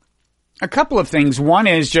couple of things. One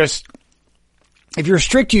is just, if you're a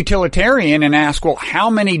strict utilitarian and ask, well,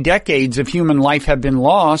 how many decades of human life have been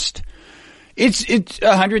lost? It's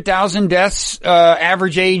 100,000 deaths,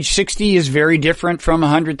 average age 60 is very different from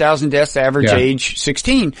 100,000 deaths, average age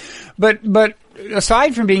 16. But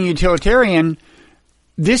aside from being utilitarian,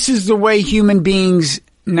 this is the way human beings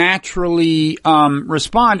naturally,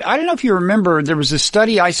 respond. I don't know if you remember, there was a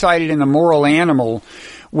study I cited in The Moral Animal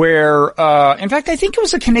where, in fact, I think it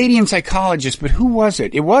was a Canadian psychologist, but who was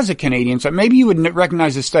it? It was a Canadian, so maybe you would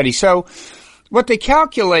recognize the study. So what they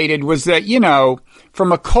calculated was that,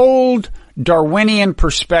 from a cold, Darwinian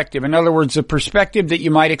perspective, in other words, the perspective that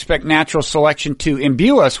you might expect natural selection to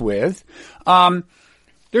imbue us with,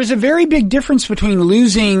 there's a very big difference between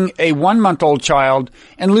losing a 1-month-old child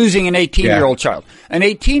and losing an 18-year-old child. An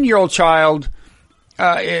 18-year-old child,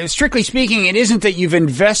 strictly speaking, it isn't that you've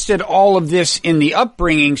invested all of this in the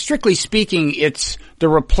upbringing. Strictly speaking, it's the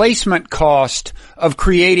replacement cost of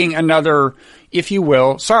creating another, if you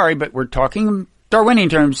will, sorry, but we're talking Darwinian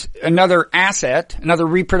terms, another asset, another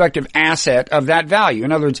reproductive asset of that value.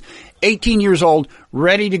 In other words, 18 years old,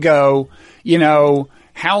 ready to go,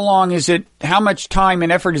 how much time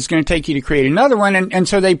and effort is going to take you to create another one? And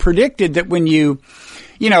so they predicted that when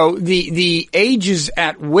the ages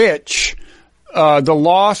at which, the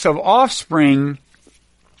loss of offspring,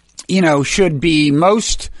 should be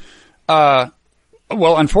most,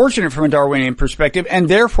 unfortunate from a Darwinian perspective, and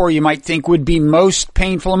therefore you might think would be most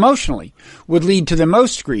painful emotionally, would lead to the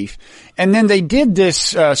most grief. And then they did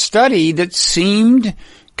this, study that seemed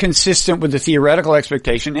consistent with the theoretical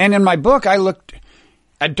expectation. And in my book, I looked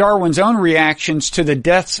at Darwin's own reactions to the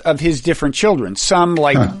deaths of his different children. Some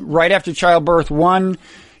right after childbirth, one,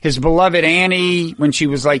 his beloved Annie, when she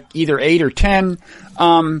was either 8 or 10.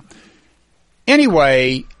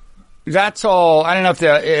 Anyway, that's all. I don't know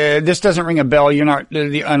if this doesn't ring a bell. You're not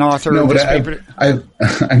an author of this paper.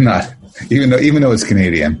 I'm not, even though it's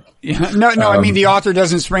Canadian. Yeah, no. I mean, the author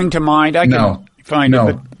doesn't spring to mind. I can find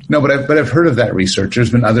it. But I've heard of that research.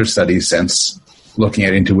 There's been other studies since looking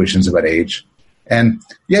at intuitions about age. And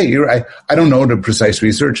yeah, you're right. I don't know the precise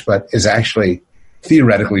research, but it's actually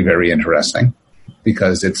theoretically very interesting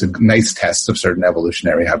because it's a nice test of certain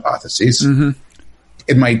evolutionary hypotheses. Mm-hmm.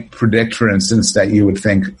 It might predict, for instance, that you would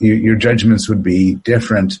think your judgments would be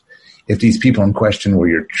different if these people in question were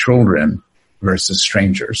your children versus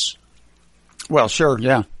strangers. Well, sure,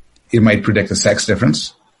 yeah. It might predict a sex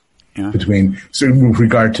difference. Yeah. So with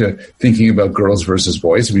regard to thinking about girls versus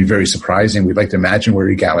boys, it'd be very surprising. We'd like to imagine we're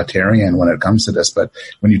egalitarian when it comes to this, but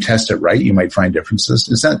when you test it right, you might find differences.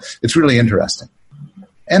 It's really interesting.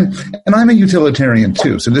 And I'm a utilitarian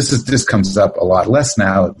too. So this comes up a lot less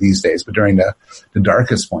now these days, but during the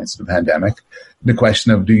darkest points of the pandemic, the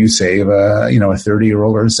question of do you save a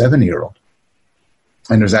 30-year-old or a 70-year-old?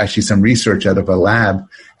 And there's actually some research out of a lab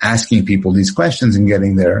asking people these questions and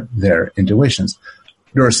getting their intuitions.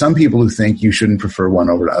 There are some people who think you shouldn't prefer one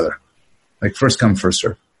over the other, like first come, first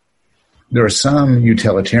serve. There are some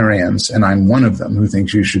utilitarians, and I'm one of them, who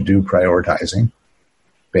thinks you should do prioritizing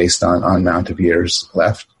based on amount of years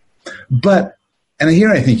left. But, and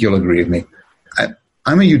here I think you'll agree with me,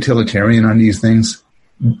 I'm a utilitarian on these things,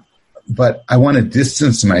 but I want to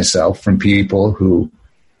distance myself from people who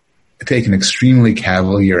take an extremely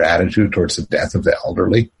cavalier attitude towards the death of the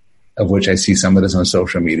elderly, of which I see some of this on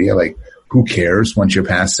social media, like, who cares? Once you're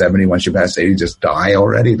past 70, once you're past 80, just die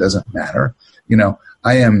already. It doesn't matter.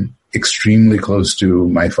 I am extremely close to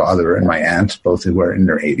my father and my aunt, both who are in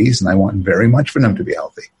their 80s, and I want very much for them to be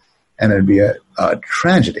healthy. And it'd be a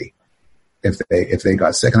tragedy if they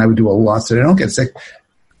got sick, and I would do a lot so they don't get sick.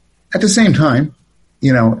 At the same time,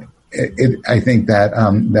 I think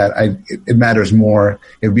that it matters more.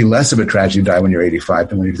 It would be less of a tragedy to die when you're 85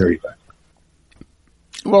 than when you're 35.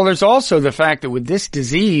 Well, there's also the fact that with this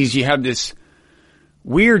disease, you have this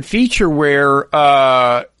weird feature where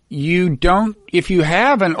if you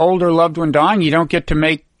have an older loved one dying, you don't get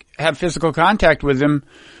to have physical contact with them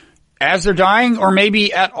as they're dying, or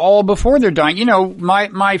maybe at all before they're dying.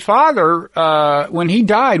 My father, when he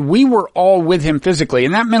died, we were all with him physically,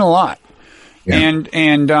 and that meant a lot. Yeah.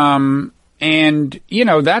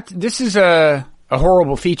 This is a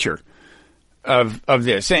horrible feature of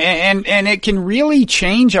this. And it can really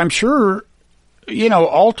change, I'm sure,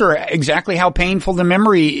 alter exactly how painful the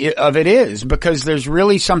memory of it is, because there's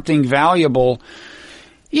really something valuable,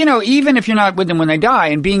 even if you're not with them when they die,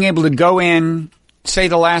 and being able to go in, say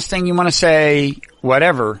the last thing you want to say,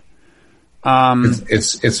 whatever.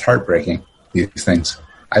 It's heartbreaking, these things.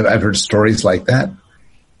 I've heard stories like that,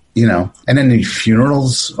 and then the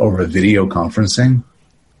funerals over video conferencing,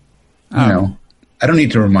 I don't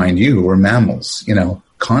need to remind you, we're mammals,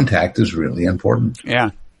 contact is really important.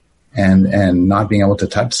 Yeah. And not being able to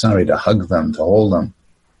touch somebody, to hug them, to hold them.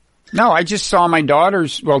 No, I just saw my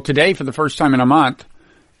daughters, today for the first time in a month.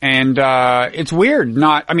 And, it's weird.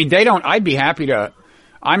 I'd be happy to,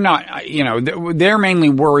 I'm not, they're mainly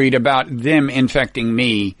worried about them infecting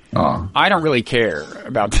me. Oh. I don't really care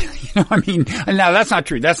about, no, that's not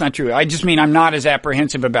true. That's not true. I just mean I'm not as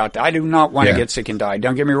apprehensive about that. I do not want to get sick and die.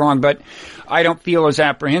 Don't get me wrong, but I don't feel as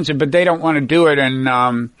apprehensive, but they don't want to do it.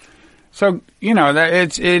 And, so,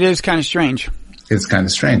 it is kind of strange. It's kind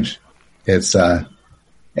of strange. It's,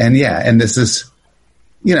 and this is,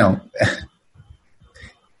 you know,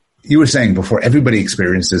 you were saying before, everybody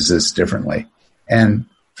experiences this differently. And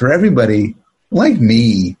for everybody like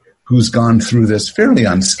me, who's gone through this fairly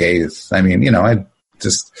unscathed, I mean, you know, I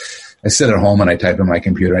sit at home and I type in my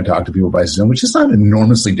computer. I talk to people by Zoom, which is not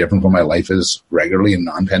enormously different from my life is regularly in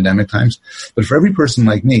non-pandemic times. But for every person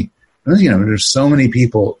like me, you know, there's so many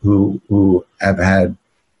people who have had,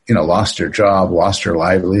 you know, lost their job, lost their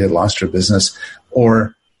livelihood, lost their business,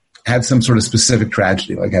 or had some sort of specific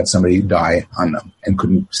tragedy, like had somebody die on them and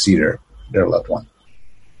couldn't see their loved one.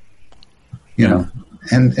 You know,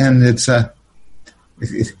 and it's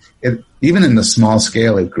even in the small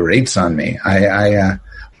scale, it grates on me. I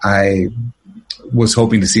was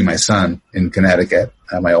hoping to see my son in Connecticut,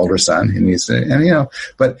 my older son, and you know,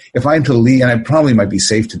 but if I had to leave, and I probably might be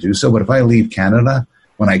safe to do so, but if I leave Canada,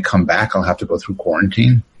 when I come back, I'll have to go through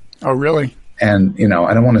quarantine. Oh, really? And, you know,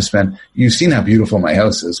 I don't want to spend, you've seen how beautiful my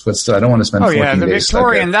house is, but still, I don't want to spend 14 days. Oh, yeah, the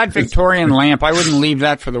Victorian, that Victorian lamp, I wouldn't leave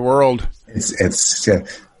that for the world. It's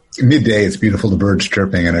midday, it's beautiful, the birds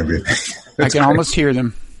chirping and everything. I can almost hear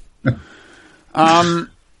them.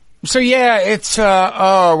 So, yeah, it's,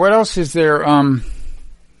 what else is there? And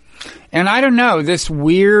I don't know, this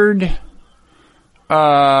weird,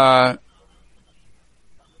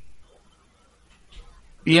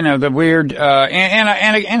 you know, the weird,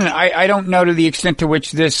 and again, I don't know to the extent to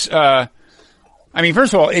which this, I mean,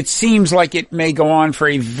 first of all, it seems like it may go on for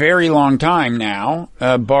a very long time now,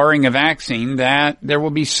 barring a vaccine, that there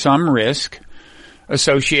will be some risk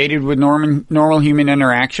associated with normal human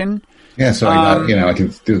interaction. Yeah, so I got, you know, I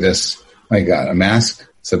can do this. I got a mask.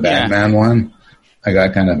 It's a Batman one. I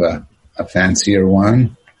got kind of a fancier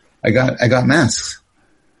one. I got masks.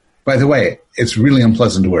 By the way, it's really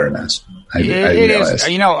unpleasant to wear a mask. I is.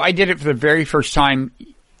 You know, I did it for the very first time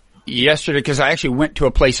yesterday because I actually went to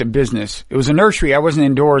a place of business. It was a nursery. I wasn't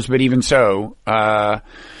indoors, but even so, I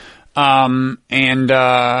have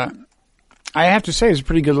to say it's a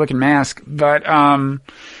pretty good looking mask. But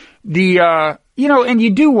you know, and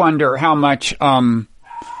you do wonder how much the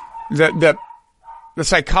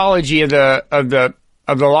psychology of the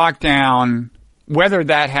lockdown, whether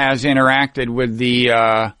that has interacted with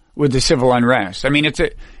the civil unrest. I mean,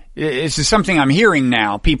 it's something I'm hearing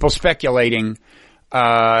now. People speculating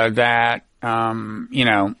that you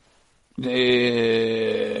know,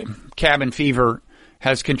 cabin fever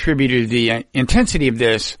has contributed to the intensity of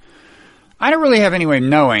this. I don't really have any way of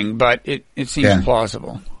knowing, but it seems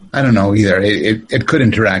plausible. I don't know either. It could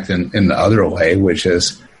interact in the other way, which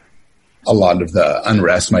is a lot of the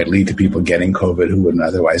unrest might lead to people getting COVID who wouldn't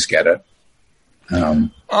otherwise get it.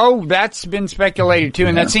 That's been speculated too,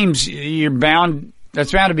 and that seems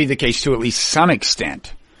that's bound to be the case to at least some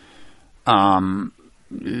extent. Although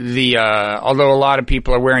a lot of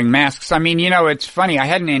people are wearing masks. I mean, you know, it's funny. I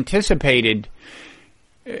hadn't anticipated.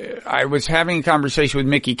 I was having a conversation with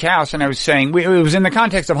Mickey Kaus, and I was saying, it was in the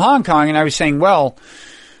context of Hong Kong, and I was saying, well,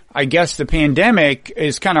 I guess the pandemic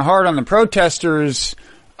is kind of hard on the protesters,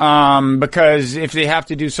 because if they have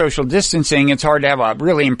to do social distancing, it's hard to have a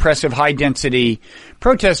really impressive high density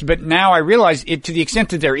protest. But now I realize it, to the extent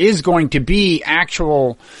that there is going to be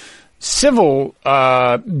actual civil,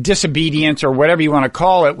 disobedience or whatever you want to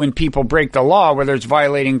call it when people break the law, whether it's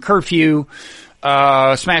violating curfew,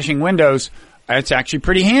 smashing windows, it's actually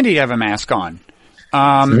pretty handy to have a mask on. It's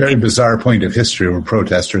a very bizarre point of history where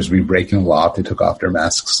protesters would be breaking the law if they took off their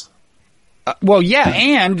masks.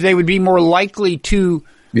 And they would be more likely to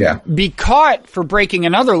be caught for breaking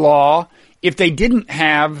another law if they didn't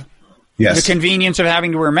have the convenience of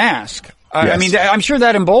having to wear a mask. I mean, I'm sure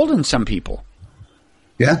that emboldens some people.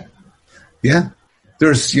 Yeah. Yeah.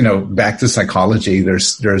 There's, you know, back to psychology,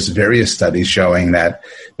 there's various studies showing that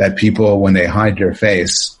people, when they hide their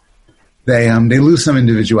face, they lose some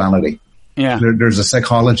individuality. Yeah. There's a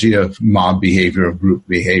psychology of mob behavior, of group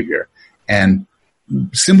behavior. And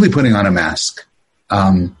simply putting on a mask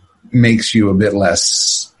makes you feel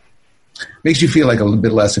like a little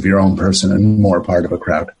bit less of your own person and more part of a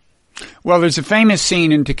crowd. Well, there's a famous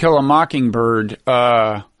scene in To Kill a Mockingbird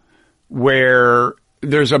where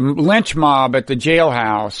there's a lynch mob at the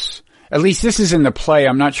jailhouse. At least this is in the play.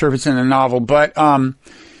 I'm not sure if it's in the novel, but and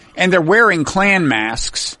they're wearing Klan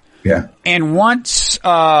masks. Yeah. And once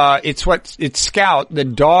it's Scout, the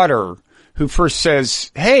daughter, who first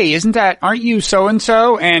says, "Hey, aren't you so and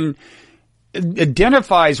so?" and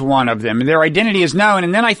identifies one of them, and their identity is known.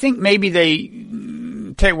 And then I think maybe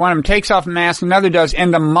one of them takes off a mask, another does,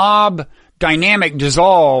 and the mob dynamic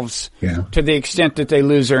dissolves to the extent that they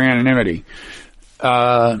lose their anonymity.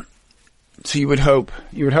 So you would hope.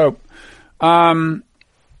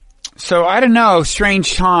 So I don't know,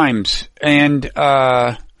 strange times. And,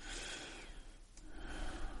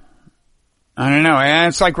 I don't know. And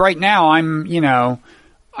it's like right now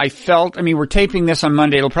we're taping this on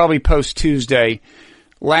Monday. It'll probably post Tuesday.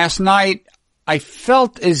 Last night, I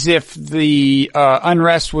felt as if the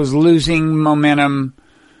unrest was losing momentum.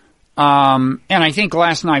 And I think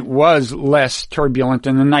last night was less turbulent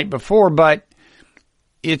than the night before, but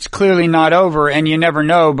it's clearly not over, and you never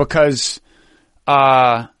know because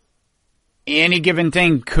any given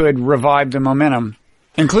thing could revive the momentum,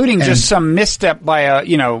 including just some misstep by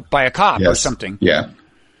a cop or something. Yeah.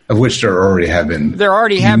 Of which there already have been. There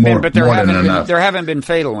already have been, but there haven't been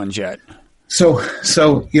fatal ones yet. So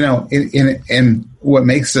in what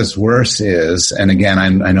makes this worse is, and again,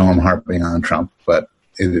 I know I'm harping on Trump, but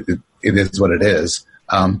it is what it is.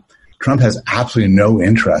 Trump has absolutely no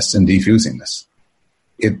interest in defusing this.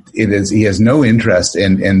 He has no interest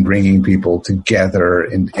in bringing people together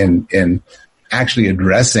in actually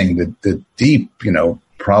addressing the deep,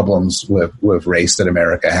 problems with race that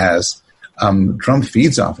America has. Trump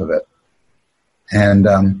feeds off of it. And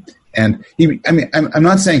I'm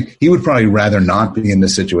not saying he would probably rather not be in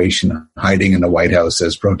this situation, hiding in the White House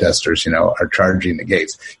as protesters, are charging the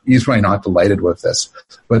gates. He's probably not delighted with this,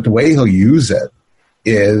 but the way he'll use it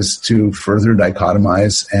is to further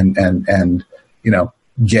dichotomize and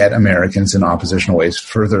get Americans in oppositional ways,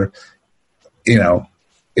 further,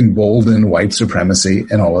 embolden white supremacy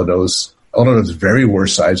and all of those very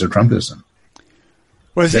worst sides of Trumpism.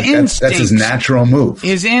 Well, that's his natural move.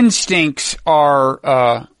 His instincts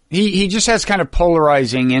are, he just has kind of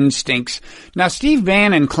polarizing instincts. Now, Steve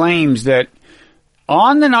Bannon claims that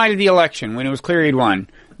on the night of the election, when it was clear he'd won,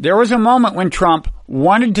 there was a moment when Trump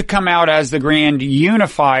wanted to come out as the grand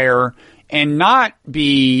unifier and not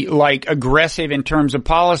be aggressive in terms of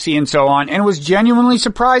policy and so on, and was genuinely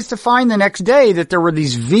surprised to find the next day that there were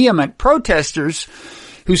these vehement protesters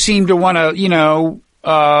who seemed to want to,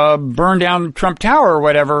 burn down Trump Tower or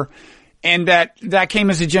whatever, and that came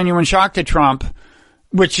as a genuine shock to Trump,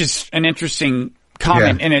 which is an interesting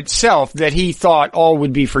comment in itself, that he thought all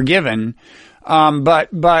would be forgiven. But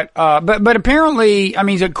apparently,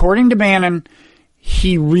 according to Bannon,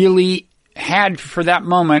 he really had for that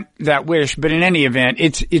moment that wish, but in any event,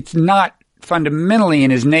 it's not fundamentally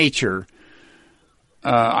in his nature.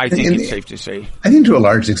 I think it's safe to say. I think to a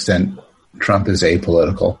large extent, Trump is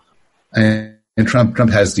apolitical. And Trump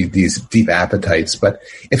has these deep appetites, but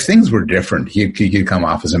if things were different, he could come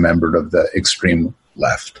off as a member of the extreme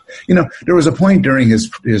left. There was a point during his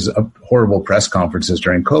horrible press conferences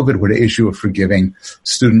during COVID where the issue of forgiving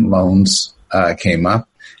student loans came up,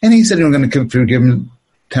 and he said he was going to forgive him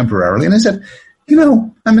temporarily. And I said,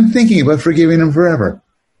 I've been thinking about forgiving him forever.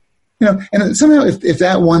 And somehow if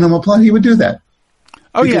that won him applause, he would do that.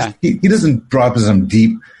 Oh, because he doesn't drop some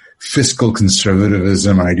deep fiscal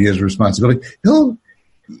conservatism, ideas of responsibility.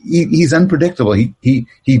 He's unpredictable.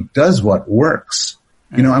 He does what works.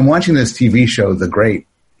 I'm watching this TV show, The Great.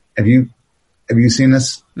 Have you seen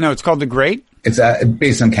this? No, it's called The Great? It's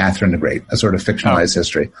based on Catherine the Great, a sort of fictionalized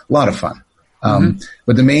history. A lot of fun.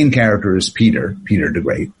 But the main character is Peter the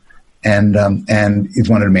Great. And he's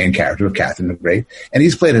one of the main characters of Catherine the Great. And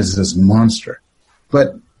he's played as this monster.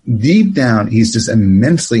 But deep down, he's just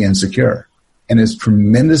immensely insecure and is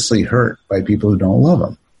tremendously hurt by people who don't love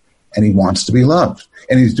him. And he wants to be loved.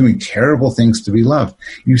 And he's doing terrible things to be loved.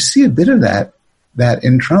 You see a bit of that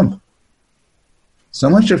in Trump. So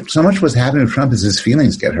much what's happening with Trump is his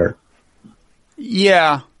feelings get hurt.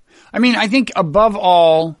 Yeah. I think above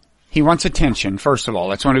all, he wants attention, first of all.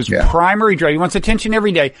 That's one of his primary drive. He wants attention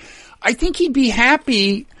every day. I think he'd be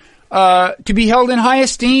happy to be held in high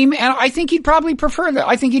esteem, and I think he'd probably prefer that.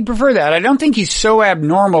 I don't think he's so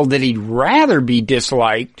abnormal that he'd rather be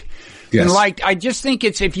disliked than liked. I just think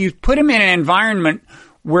it's if you put him in an environment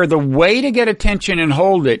where the way to get attention and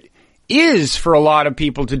hold it is for a lot of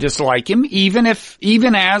people to dislike him, even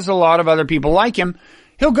as a lot of other people like him,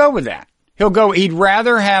 he'll go with that. He'd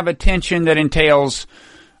rather have attention that entails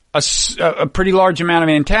a pretty large amount of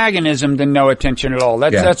antagonism than no attention at all.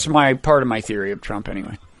 That's my part of my theory of Trump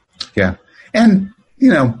anyway. Yeah. And,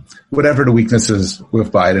 whatever the weaknesses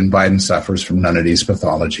with Biden suffers from none of these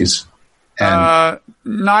pathologies. And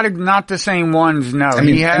not the same ones, no.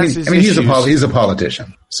 He's a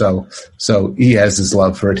politician. So he has his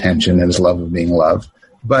love for attention and his love of being loved.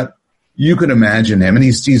 But you could imagine him, and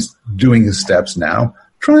he's doing his steps now,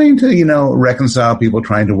 trying to, reconcile people,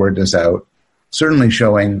 trying to word this out, certainly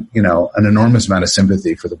showing, an enormous amount of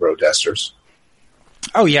sympathy for the protesters.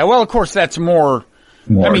 Oh, yeah. Well, of course, that's more.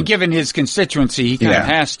 Given his constituency, he kind of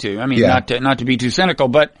has to. Not to be too cynical,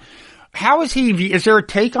 but how is he? Is there a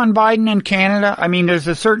take on Biden in Canada? There's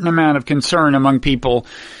a certain amount of concern among people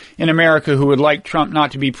in America who would like Trump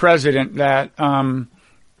not to be president that,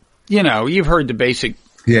 you've heard the basic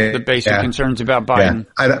concerns about Biden.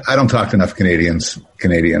 Yeah. I don't talk to enough Canadians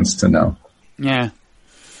to know. Yeah.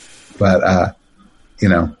 But, I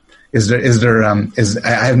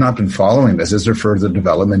have not been following this. Is there further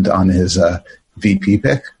development on his VP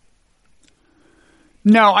pick?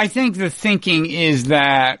 No, I think the thinking is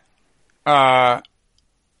that after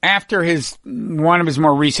one of his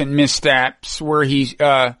more recent missteps where he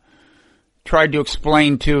tried to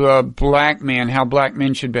explain to a black man how black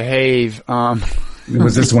men should behave.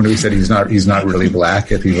 Was this one who said he's not really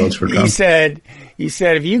black if he votes for Trump? He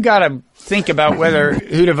said if you got to think about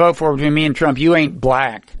who to vote for between me and Trump, you ain't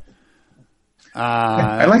black.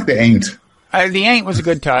 I like the ain't. The ain't was a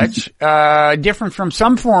good touch. Different from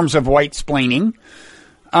some forms of white splaining.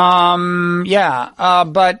 But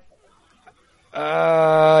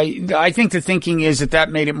I think the thinking is that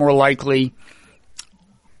made it more likely.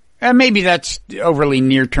 And maybe that's overly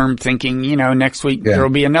near-term thinking. Next week there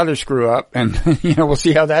will be another screw-up, and we'll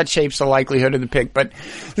see how that shapes the likelihood of the pick. But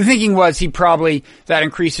the thinking was that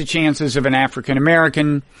increased the chances of an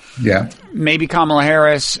African-American. Yeah. Maybe Kamala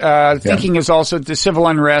Harris. Thinking is also that the civil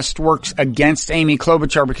unrest works against Amy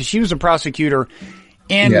Klobuchar because she was a prosecutor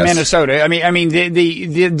in Minnesota. I mean,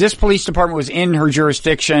 this police department was in her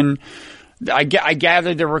jurisdiction. I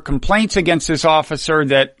gathered there were complaints against this officer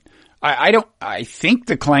that I think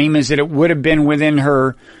the claim is that it would have been within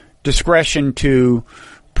her discretion to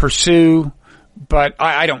pursue, but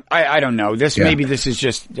I don't know. Maybe this is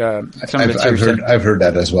just some of it. I've heard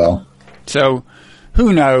that as well. So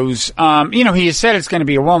who knows? He has said it's going to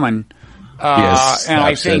be a woman. Yes, and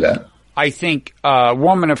I think a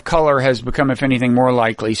woman of color has become, if anything, more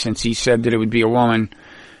likely since he said that it would be a woman.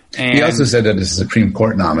 And he also said that the Supreme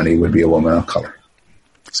Court nominee would be a woman of color.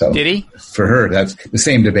 So did he? For her, that's the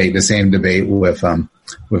same debate. The same debate with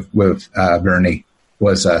Bernie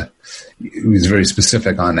was he was very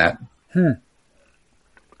specific on that,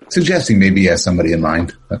 suggesting maybe he has somebody in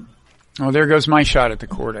mind. But. Oh, there goes my shot at the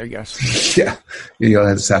court, I guess. Yeah,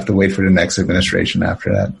 you'll just have to wait for the next administration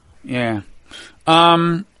after that. Yeah.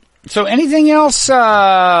 So anything else?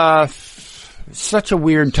 Such a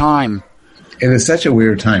weired time. It is such a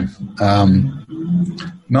weird time.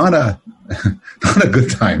 Not a good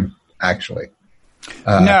time, actually.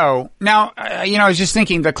 No. Now, I was just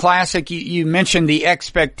thinking the classic, you mentioned the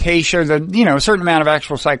expectation, a certain amount of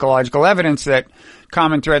actual psychological evidence that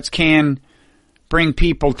common threats can bring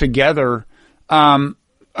people together. A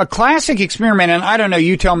classic experiment, and I don't know,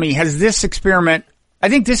 you tell me, I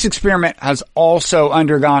think this experiment has also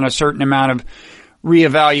undergone a certain amount of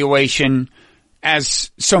reevaluation, as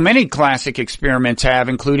so many classic experiments have,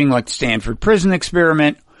 including like the Stanford prison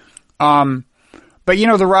experiment. But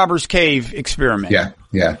the Robbers Cave experiment. Yeah.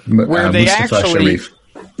 Where they actually,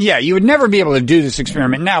 you would never be able to do this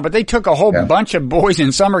experiment now, but they took a whole bunch of boys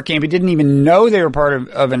in summer camp who didn't even know they were part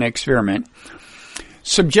of an experiment.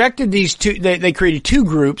 Subjected these two, they created two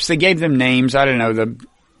groups. They gave them names. I don't know,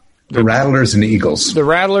 the Rattlers and the Eagles. The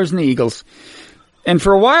Rattlers and the Eagles. And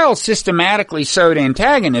for a while, systematically sowed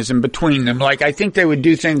antagonism between them. Like, I think they would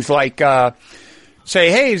do things like,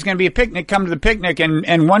 say, hey, there's going to be a picnic, come to the picnic.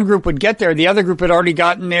 And one group would get there. The other group had already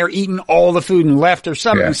gotten there, eaten all the food and left or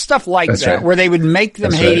something, stuff like that, right. Where they would make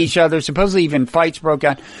them hate each other. Supposedly even fights broke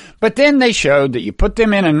out. But then they showed that you put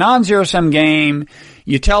them in a non-zero-sum game.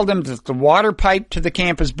 You tell them that the water pipe to the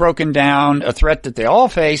camp is broken down, a threat that they all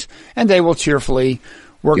face, and they will cheerfully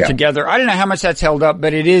work together. I don't know how much that's held up,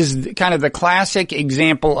 but it is kind of the classic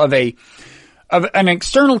example of an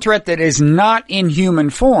external threat that is not in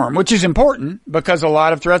human form, which is important because a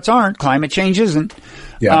lot of threats aren't. Climate change isn't.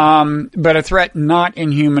 Yeah. But a threat not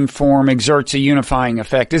in human form exerts a unifying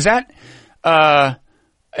effect. Is that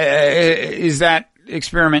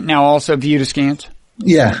experiment now also viewed askance?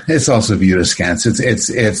 Yeah, it's also viewed askance.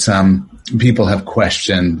 It's people have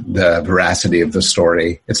questioned the veracity of the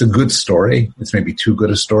story. It's a good story. It's maybe too good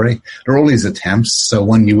a story. There are all these attempts. So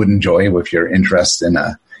one you would enjoy if you're interested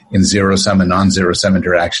in zero-sum and non-zero-sum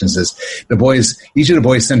interactions is each of the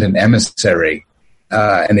boys sent an emissary,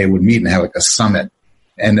 and they would meet and have like a summit.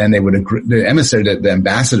 And then they would agree, the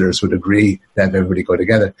ambassadors would agree to have everybody go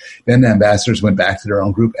together. Then the ambassadors went back to their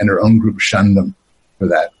own group and their own group shunned them for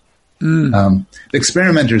that. The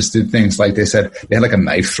experimenters did things like they said they had like a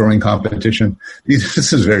knife throwing competition.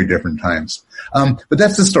 This is very different times. But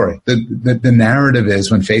that's the story. The narrative is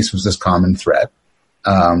when faced with this common threat,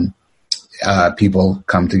 people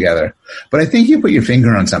come together. But I think you put your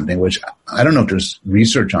finger on something, which I don't know if there's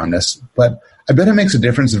research on this, but I bet it makes a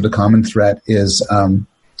difference if the common threat is a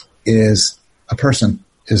person,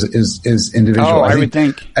 is individual. Oh, I would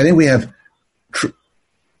think. I think we have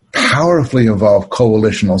powerfully evolved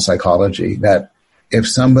coalitional psychology that if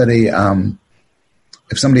somebody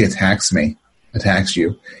attacks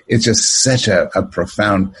you, it's just such a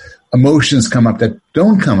profound emotions come up that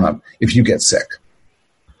don't come up if you get sick,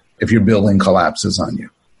 if your building collapses on you.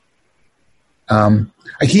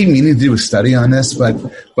 I keep meaning to do a study on this, but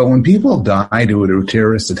when people die due to a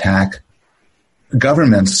terrorist attack,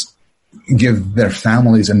 governments give their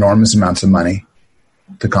families enormous amounts of money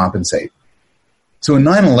to compensate. So in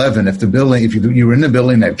 9/11, if you were in the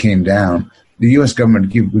building that came down, the U.S.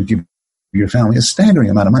 government would give your family a staggering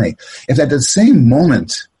amount of money. If at the same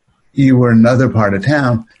moment you were in another part of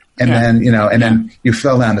town and then you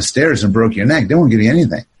fell down the stairs and broke your neck, they won't give you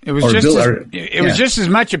anything. It was just as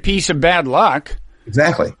much a piece of bad luck.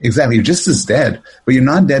 Exactly. You're just as dead, but you're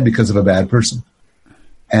not dead because of a bad person.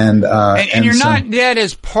 And you're not dead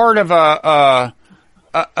as part of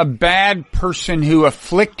a bad person who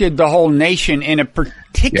afflicted the whole nation in a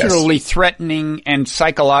particularly threatening and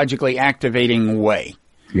psychologically activating way.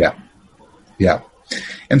 Yeah.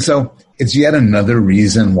 And so it's yet another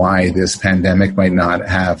reason why this pandemic might not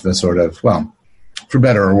have the sort of, well, for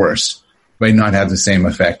better or worse, might not have the same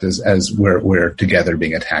effect as we're together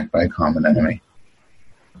being attacked by a common enemy.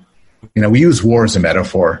 We use war as a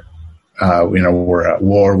metaphor. We're at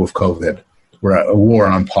war with COVID. We're at a war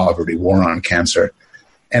on poverty, war on cancer.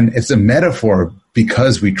 And it's a metaphor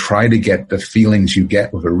because we try to get the feelings you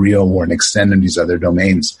get with a real war and extend in these other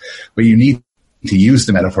domains. But you need to use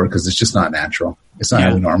the metaphor because it's just not natural. It's not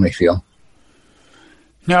how we normally feel.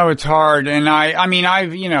 No, it's hard. And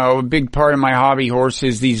I've a big part of my hobby horse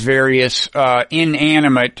is these various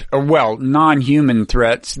inanimate, non-human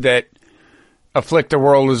threats that afflict the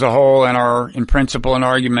world as a whole and are in principle an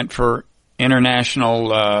argument for international,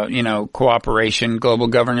 cooperation, global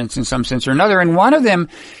governance in some sense or another. And one of them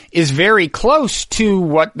is very close to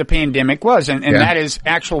what the pandemic was. And that is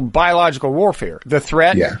actual biological warfare. The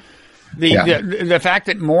threat, the fact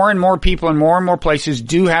that more and more people in more and more places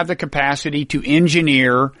do have the capacity to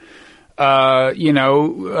engineer,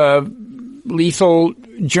 lethal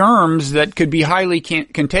germs that could be highly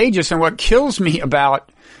contagious. And what kills me about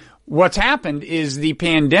what's happened is the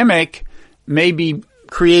pandemic may be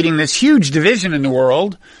creating this huge division in the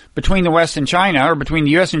world between the West and China, or between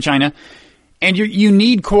the U.S. and China, and you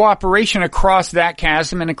need cooperation across that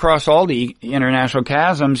chasm and across all the international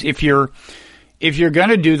chasms if you're going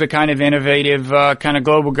to do the kind of innovative kind of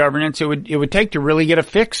global governance it would take to really get a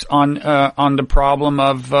fix on the problem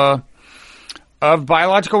of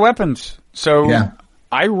biological weapons. So,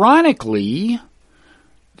 ironically,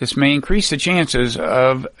 this may increase the chances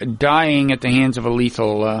of dying at the hands of a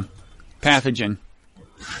lethal pathogen.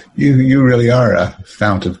 You really are a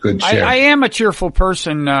fount of good cheer. I am a cheerful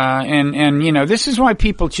person, and this is why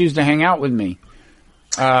people choose to hang out with me.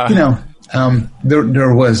 There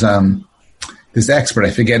was this expert,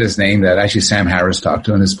 I forget his name, that actually Sam Harris talked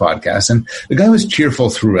to in his podcast, and the guy was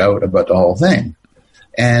cheerful throughout about the whole thing.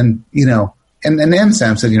 And then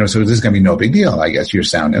Sam said, so this is going to be no big deal, I guess, you're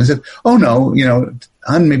sound. And I said, oh no,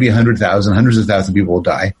 maybe 100,000, hundreds of thousands of people will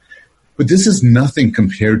die. But this is nothing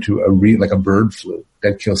compared to a bird flu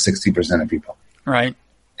that kills 60% of people. Right.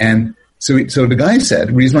 And so the guy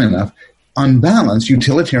said, reasonably enough, on balance,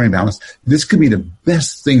 utilitarian balance, this could be the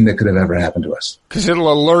best thing that could have ever happened to us. Because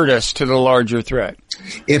it'll alert us to the larger threat.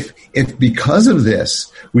 If because of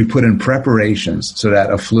this, we put in preparations so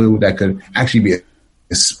that a flu that could actually be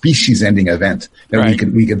a species-ending event, that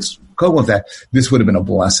we could cope with that, this would have been a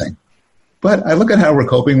blessing. But I look at how we're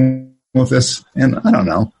coping with this, and I don't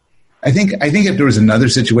know. I think if there was another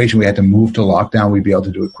situation we had to move to lockdown, we'd be able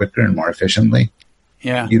to do it quicker and more efficiently.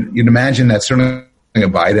 Yeah. You'd imagine that certainly a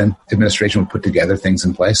Biden administration would put together things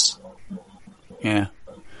in place. Yeah.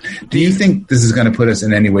 Do you think this is going to put us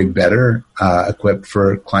in any way better equipped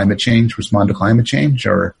for climate change, respond to climate change,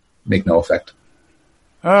 or make no effect?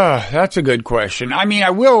 That's a good question. I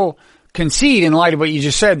will concede, in light of what you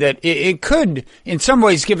just said, that it could, in some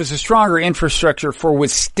ways, give us a stronger infrastructure for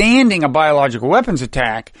withstanding a biological weapons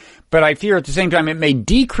attack. But I fear at the same time it may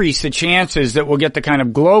decrease the chances that we'll get the kind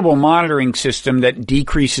of global monitoring system that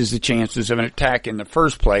decreases the chances of an attack in the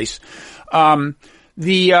first place. I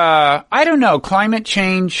don't know, climate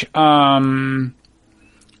change, it's a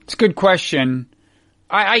good question.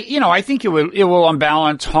 I think it will on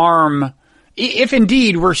balance harm, if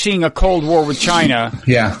indeed we're seeing a Cold War with China.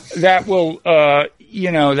 Yeah. That will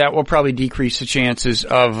probably decrease the chances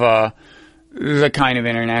of, the kind of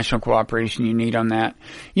international cooperation you need on that.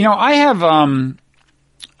 I have,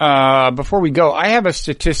 before we go, I have a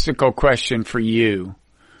statistical question for you.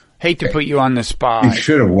 Hate to put you on the spot. You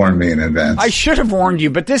should have warned me in advance. I should have warned you,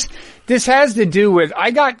 but this has to do with,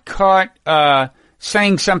 I got caught,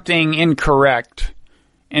 saying something incorrect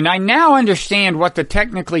And I now understand what the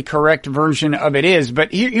technically correct version of it is,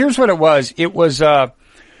 but here's what it was. It was, there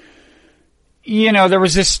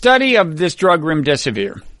was this study of this drug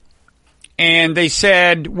remdesivir. And they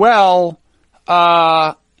said, well,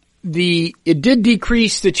 it did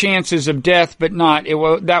decrease the chances of death, but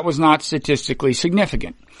that was not statistically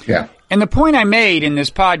significant. Yeah. And the point I made in this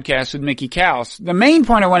podcast with Mickey Kaus, the main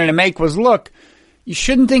point I wanted to make was, look, you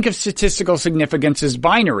shouldn't think of statistical significance as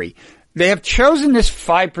binary. They have chosen this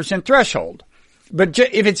 5% threshold. But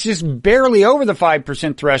if it's just barely over the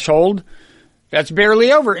 5% threshold, that's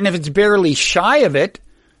barely over. And if it's barely shy of it,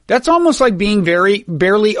 that's almost like being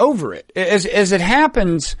barely over it. As it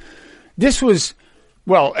happens, this was,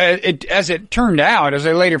 as it turned out, as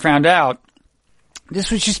I later found out,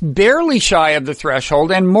 this was just barely shy of the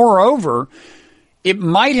threshold. And moreover, it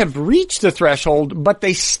might have reached the threshold, but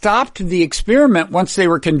they stopped the experiment once they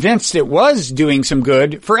were convinced it was doing some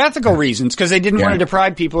good for ethical reasons, because they didn't want to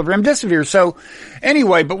deprive people of remdesivir. So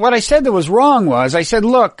anyway, but what I said that was wrong was, I said,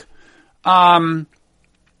 look, what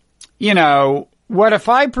a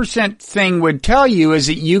 5% thing would tell you is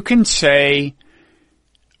that you can say,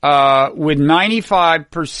 with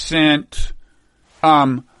 95%,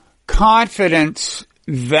 confidence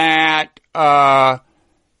that,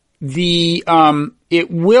 it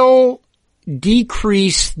will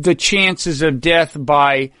decrease the chances of death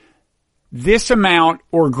by this amount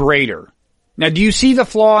or greater. Now, do you see the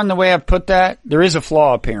flaw in the way I've put that? There is a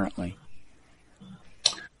flaw, apparently.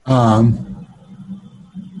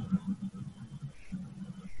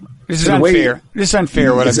 This is unfair. This is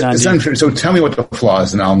unfair what I've done. It's unfair. So tell me what the flaw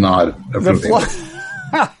is, and I'll nod approvingly.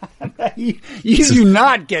 You do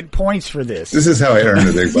not get points for this. This is how I earn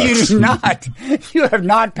the big bucks. You do not. You have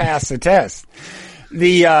not passed the test.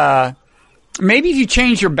 Maybe if you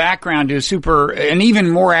change your background to an even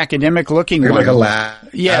more academic looking one. Like a lab.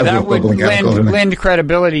 Yeah, that would lend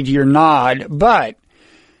credibility to your nod. But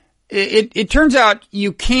it turns out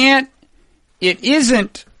the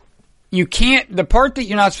part that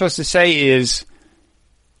you're not supposed to say is,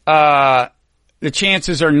 the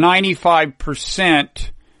chances are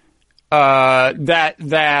 95%,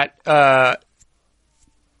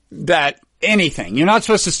 that anything. You're not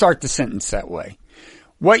supposed to start the sentence that way.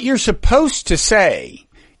 What you're supposed to say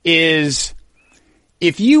is,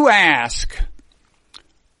 if you ask,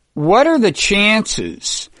 what are the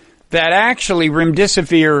chances that actually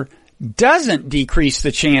remdesivir doesn't decrease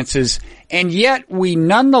the chances, and yet we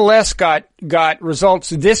nonetheless got results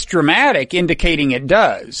this dramatic indicating it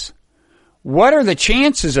does? What are the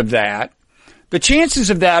chances of that? The chances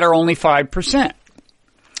of that are only 5%.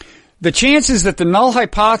 The chances that the null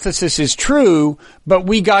hypothesis is true, but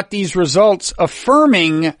we got these results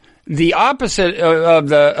affirming the opposite of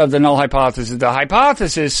the null hypothesis, the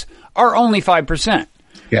hypothesis, are only 5%.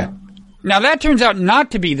 Yeah. Now that turns out not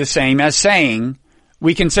to be the same as saying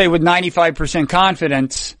we can say with 95%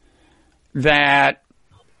 confidence that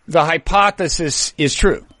the hypothesis is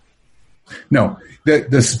true. No.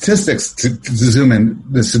 The statistics, to zoom in,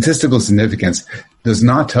 the statistical significance does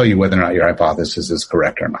not tell you whether or not your hypothesis is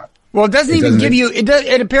correct or not. Well,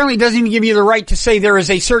 it apparently doesn't even give you the right to say there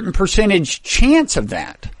is a certain percentage chance of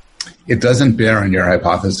that. It doesn't bear on your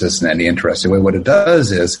hypothesis in any interesting way. What it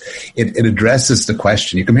does is it addresses the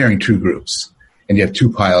question. You're comparing two groups and you have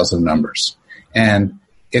two piles of numbers. And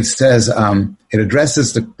it says, it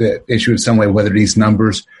addresses the issue in some way whether these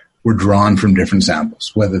numbers were drawn from different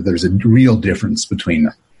samples, whether there's a real difference between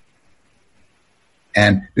them.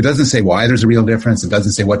 And it doesn't say why there's a real difference. It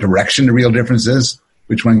doesn't say what direction the real difference is,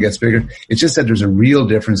 which one gets bigger. It's just that there's a real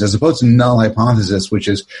difference as opposed to null hypothesis, which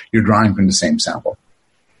is you're drawing from the same sample.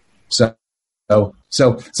 So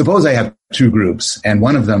suppose I have two groups and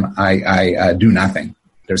one of them I do nothing.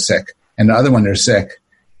 They're sick. And the other one they're sick.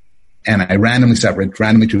 And I randomly separate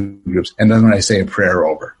two groups. And then when I say a prayer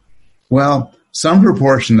over. Well, some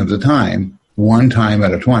proportion of the time, one time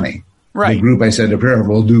out of 20, right, the group I said a prayer over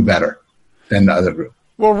will do better than the other group.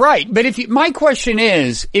 Well, right. But my question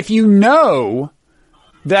is, if you know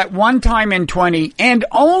that one time in 20 and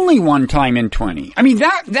only one time in 20, I mean,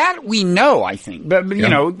 that we know, I think, but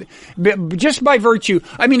just by virtue,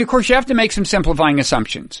 I mean, of course, you have to make some simplifying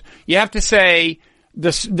assumptions. You have to say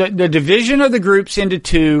the division of the groups into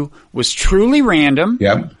two was truly random.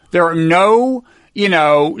 Yep. There are no,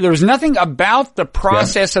 there was nothing about the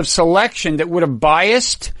process of selection that would have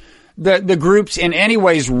biased the groups in any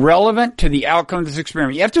ways relevant to the outcome of this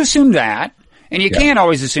experiment. You have to assume that. And you can't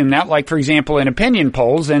always assume that, like, for example, in opinion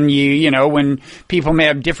polls, and when people may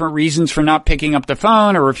have different reasons for not picking up the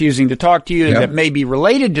phone or refusing to talk to you that may be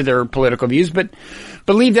related to their political views, but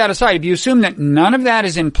leave that aside. If you assume that none of that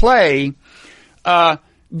is in play,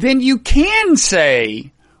 then you can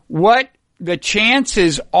say, what the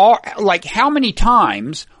chances are, like how many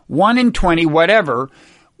times, 1 in 20, whatever,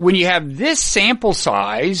 when you have this sample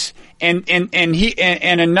size and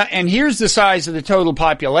here's the size of the total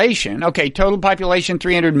population. Okay, total population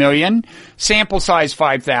 300 million, sample size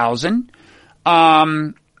 5,000.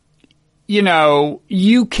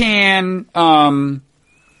 You can, or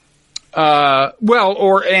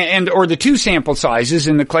the two sample sizes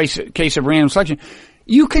in the case of random selection.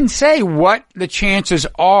 You can say what the chances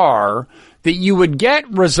are that you would get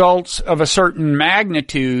results of a certain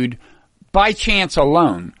magnitude by chance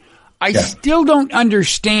alone. I still don't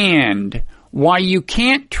understand why you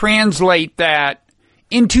can't translate that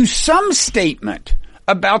into some statement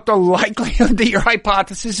about the likelihood that your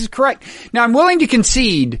hypothesis is correct. Now, I'm willing to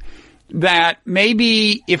concede that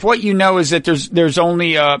maybe if what you know is that there's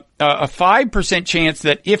only a 5% chance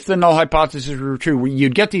that if the null hypothesis were true,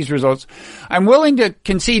 you'd get these results. I'm willing to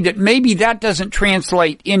concede that maybe that doesn't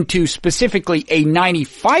translate into specifically a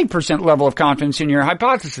 95% level of confidence in your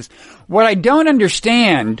hypothesis. What I don't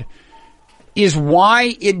understand is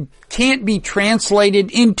why it can't be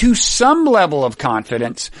translated into some level of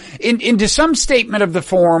confidence, into some statement of the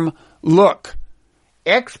form, look,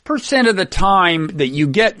 X% of the time that you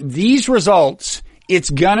get these results, it's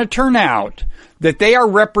gonna turn out that they are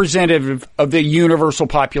representative of the universal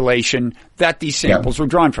population that these samples were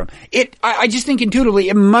drawn from. I just think intuitively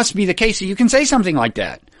it must be the case that you can say something like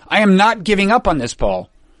that. I am not giving up on this, Paul.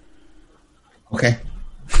 Okay.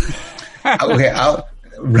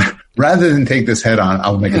 Rather than take this head on,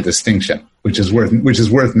 I'll make a distinction, which is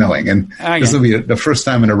worth knowing. And this will be the first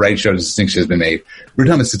time in a Wright show this distinction has been made. We're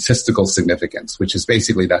talking about statistical significance, which is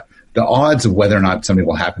basically the odds of whether or not something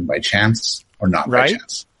will happen by chance or not by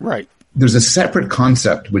chance. Right. There's a separate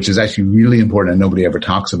concept, which is actually really important and nobody ever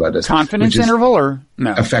talks about this. Confidence interval or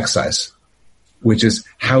no? Effect size, which is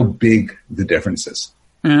how big the difference is.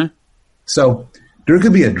 Mm-hmm. So there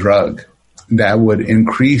could be a drug that would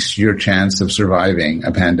increase your chance of surviving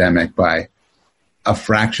a pandemic by a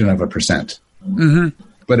fraction of a percent. Mm-hmm.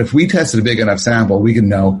 But if we tested a big enough sample, we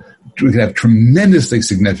could have tremendously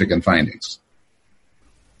significant findings.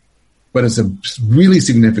 But it's a really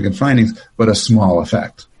significant findings, but a small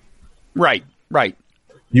effect. Right.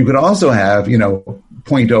 You could also have,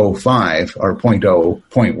 0.05 or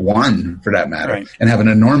 0.1 for that matter, and have an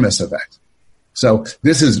enormous effect. So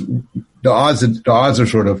this is the odds are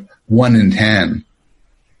sort of 1 in 10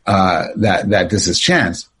 that this is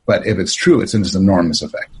chance, but if it's true, it's an enormous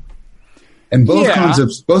effect. And both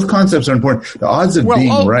concepts are important. The odds of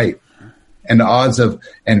being right and the odds of,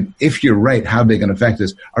 and if you're right, how big an effect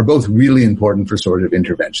is, are both really important for sort of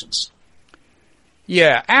interventions.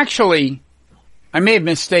 Yeah, actually, I may have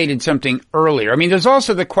misstated something earlier. I mean, there's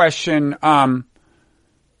also the question,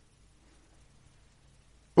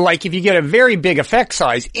 like if you get a very big effect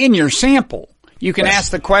size in your sample, you can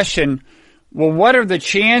ask the question, well, what are the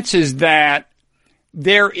chances that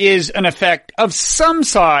there is an effect of some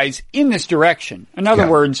size in this direction? In other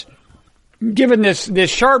words, given this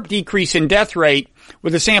sharp decrease in death rate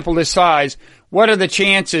with a sample this size, what are the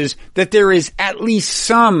chances that there is at least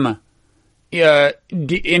some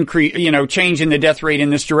increase, change in the death rate in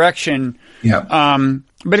this direction? Yeah.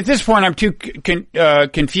 But at this point, I'm too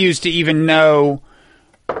confused to even know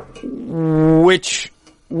which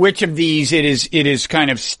of these it is kind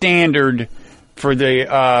of standard for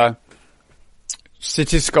the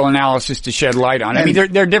statistical analysis to shed light on. I mean,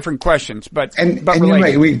 they're different questions, but you're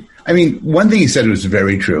related. right. One thing you said was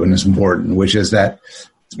very true and is important, which is that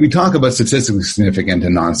we talk about statistically significant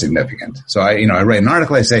and non-significant. So I write an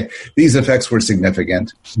article, I say these effects were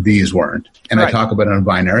significant, these weren't, and I talk about it in a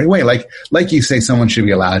binary way, like you say someone should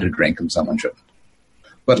be allowed to drink and someone shouldn't.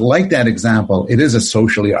 But like that example, it is a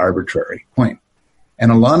socially arbitrary point.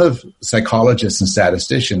 And a lot of psychologists and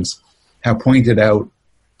statisticians have pointed out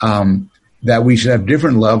that we should have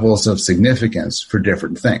different levels of significance for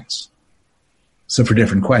different things. So for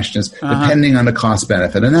different questions, depending on the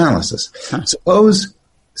cost-benefit analysis. Suppose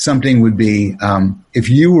something would be, if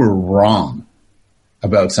you were wrong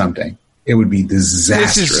about something, it would be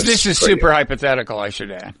disastrous. This is super hypothetical, I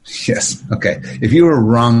should add. Yes. Okay. If you were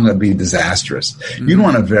wrong, it would be disastrous. Mm-hmm. You'd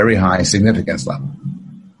want a very high significance level.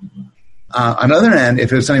 On the other hand,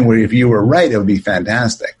 if it was something where if you were right, it would be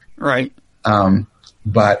fantastic. Right.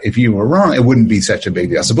 But if you were wrong, it wouldn't be such a big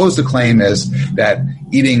deal. Suppose the claim is that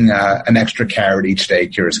eating an extra carrot each day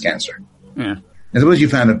cures cancer. Yeah. And suppose you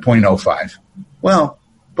found a 0.05. Well,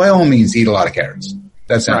 by all means, eat a lot of carrots.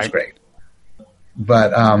 That sounds great.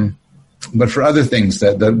 But for other things,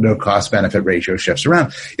 the cost-benefit ratio shifts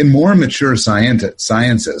around. In more mature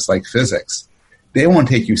sciences like physics, they won't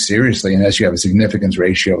take you seriously unless you have a significance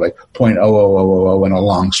ratio of like 0.00000 and a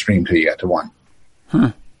long stream till you get to 1.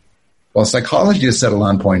 Well, psychology has settled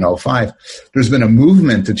on 0.05. There's been a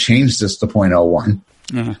movement to change this to 0.01.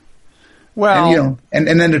 Yeah. Well, and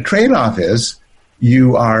then the trade-off is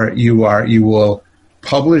you will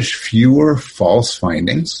publish fewer false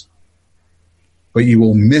findings, but you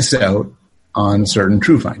will miss out on certain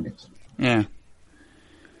true findings. Yeah.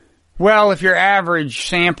 Well, if your average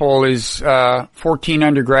sample is 14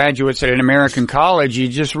 undergraduates at an American college, you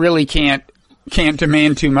just really can't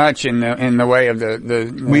demand too much in the way of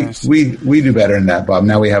the we do better than that, Bob.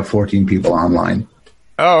 Now we have 14 people online.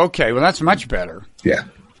 Oh, okay. Well, that's much better. Yeah.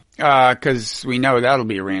 Because we know that'll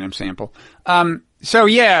be a random sample. So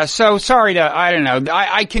sorry to, I don't know.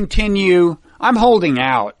 I continue. I'm holding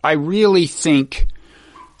out. I really think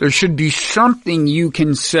there should be something you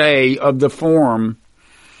can say of the form,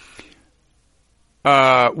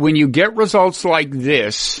 when you get results like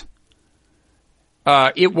this,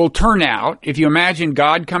 it will turn out, if you imagine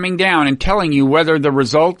God coming down and telling you whether the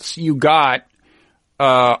results you got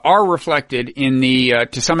are reflected in the,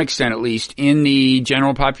 to some extent at least, in the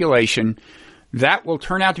general population, that will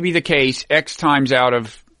turn out to be the case X times out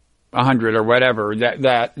of 100 or whatever.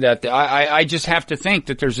 I just have to think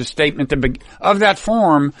that there's a statement of that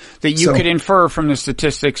form that you could infer from the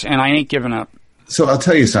statistics, and I ain't giving up. So I'll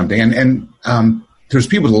tell you something, and there's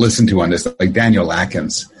people to listen to on this, like Daniel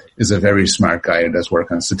Atkins is a very smart guy who does work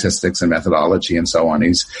on statistics and methodology and so on.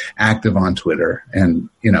 He's active on Twitter and,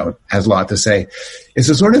 has a lot to say. It's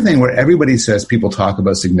the sort of thing where everybody says people talk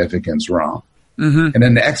about significance wrong. Mm-hmm. And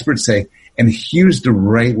then the experts say, and here's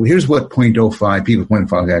what 0.05, people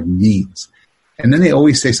 0.55 means. And then they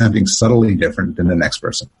always say something subtly different than the next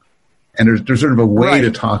person. And there's sort of a way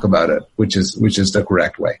to talk about it, which is the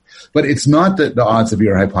correct way. But it's not the odds of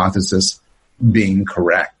your hypothesis being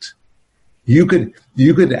correct. You could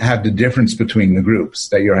have the difference between the groups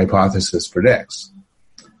that your hypothesis predicts,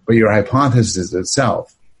 but your hypothesis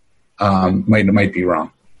itself might be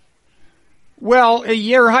wrong. Well,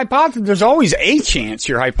 your hypothesis, there's always a chance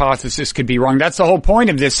your hypothesis could be wrong. That's the whole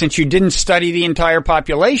point of this, since you didn't study the entire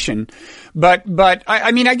population. But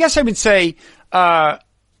I mean, I guess I would say,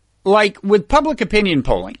 like with public opinion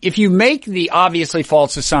polling, if you make the obviously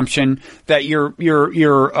false assumption that your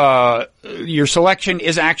selection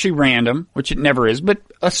is actually random, which it never is, but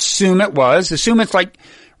assume it's like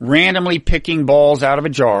randomly picking balls out of a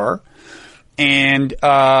jar. And,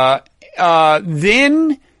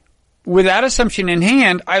 then with that assumption in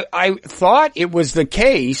hand, I thought it was the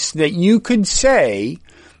case that you could say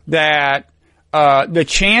that, the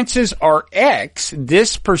chances are X,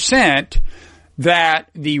 this percent, that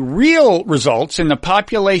the real results in the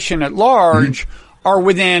population at large are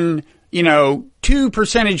within, 2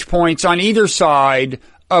 percentage points on either side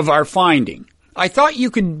of our finding. I thought you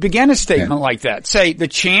could begin a statement like that. Say the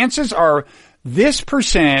chances are this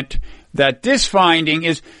percent that this finding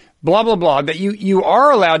is blah, blah, blah, that you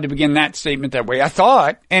are allowed to begin that statement that way. I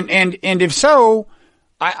thought, and if so,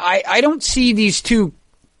 I don't see these two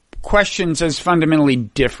questions as fundamentally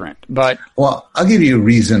different, but. Well, I'll give you a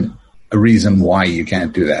reason why you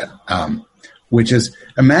can't do that, which is,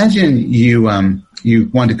 imagine you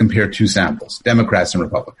want to compare two samples, Democrats and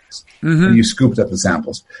Republicans, and you scooped up the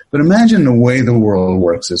samples. But imagine the way the world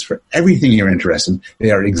works is for everything you're interested in,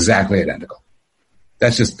 they are exactly identical.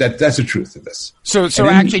 That's the truth of this. So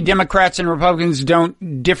actually Democrats and Republicans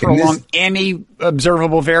don't differ along any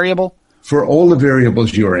observable variable? For all the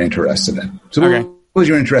variables you are interested in. So suppose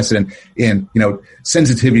you're interested in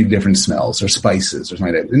sensitivity to different smells or spices or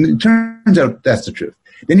something like that. And it turns out that's the truth.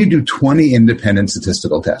 Then you do 20 independent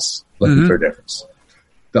statistical tests looking for a difference.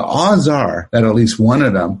 The odds are that at least one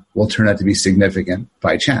of them will turn out to be significant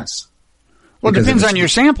by chance. Well, it depends on your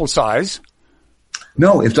sample size.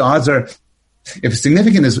 No, if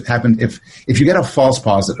significant has happened, if you get a false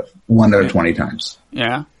positive 1 out of 20 times.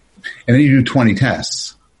 Yeah. And then you do 20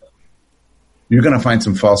 tests, you're going to find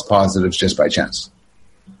some false positives just by chance.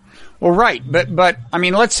 Well, right. But I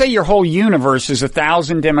mean, let's say your whole universe is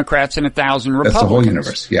 1,000 Democrats and 1,000 Republicans. That's the whole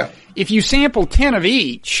universe, yeah. If you sample 10 of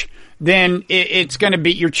each, then it's going to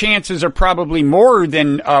be, your chances are probably more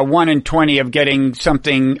than 1 in 20 of getting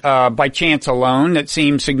something by chance alone that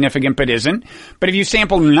seems significant but isn't. But if you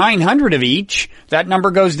sample 900 of each, that number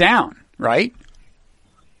goes down, right?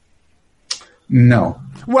 No.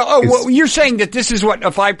 Well, you're saying that this is what a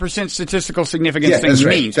 5% statistical significance thing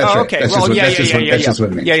means. That's right. Okay. That's well, just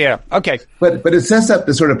what it means. Yeah. Okay. But it sets up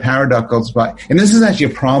the sort of paradoxical spot, and this is actually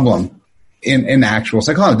a problem in actual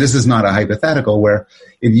psychology. This is not a hypothetical, where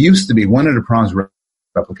it used to be one of the problems with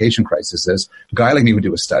replication crisis is a guy like me would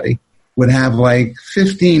do a study, would have like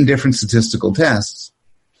 15 different statistical tests.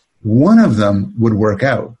 One of them would work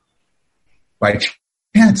out by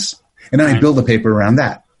chance. And then I build a paper around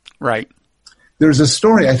that. Right. There's a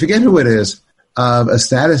story, I forget who it is, of a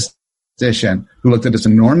statistician who looked at this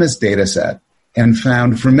enormous data set and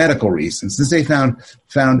found, for medical reasons, since they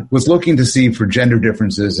was looking to see for gender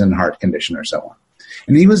differences in heart condition or so on.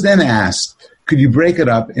 And he was then asked, could you break it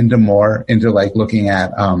up into like looking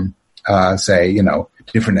at, say,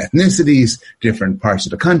 different ethnicities, different parts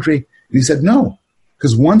of the country? And he said, no,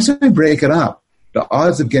 because once I break it up, the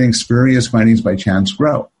odds of getting spurious findings by chance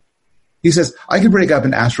grow. He says, I could break up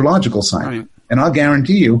an astrological sign, right, and I'll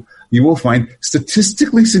guarantee you will find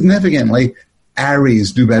statistically significantly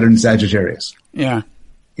Aries do better than Sagittarius. Yeah.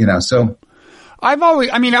 So I've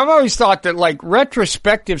always thought that like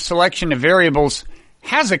retrospective selection of variables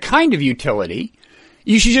has a kind of utility.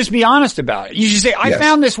 You should just be honest about it. You should say, I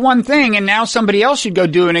found this one thing, and now somebody else should go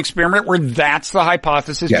do an experiment where that's the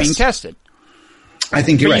hypothesis being tested. I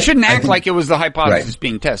think you're right. You shouldn't act like it was the hypothesis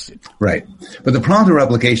being tested. Right. But the problem with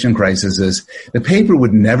replication crisis is the paper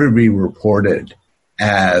would never be reported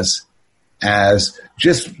as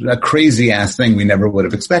just a crazy ass thing we never would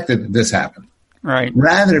have expected this happened. Right.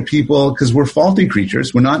 Rather, people, because we're faulty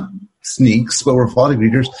creatures, we're not sneaks, but we're faulty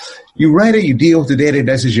creatures. You write it, you deal with the data,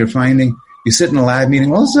 that's as you're finding. You sit in a lab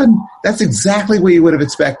meeting, all of a sudden, that's exactly what you would have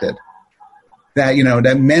expected. That,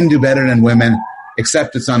 that men do better than women,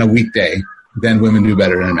 except it's on a weekday. Then women do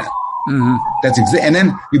better than men. Mm-hmm. And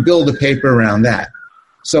then you build a paper around that.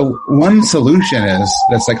 So one solution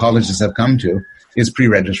that psychologists have come to is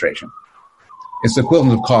pre-registration. It's the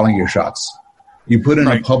equivalent of calling your shots. You put in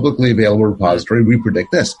a publicly available repository, we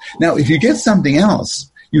predict this. Now, if you get something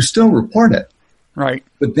else, you still report it. Right.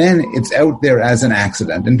 But then it's out there as an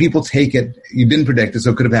accident, and people take it, you didn't predict it,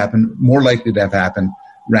 so it could have happened, more likely to have happened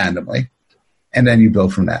randomly, and then you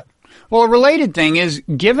build from that. Well, a related thing is,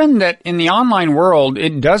 given that in the online world,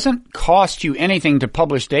 it doesn't cost you anything to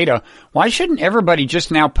publish data, why shouldn't everybody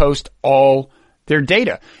just now post all their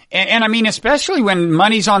data? And I mean, especially when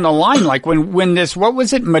money's on the line, like when this, what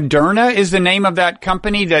was it? Moderna is the name of that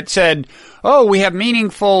company that said, oh, we have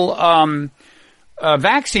meaningful,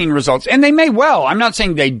 vaccine results. And they may well, I'm not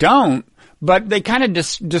saying they don't, but they kind of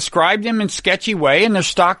described them in sketchy way, and their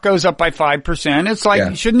stock goes up by 5%. It's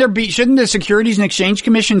like, shouldn't the Securities and Exchange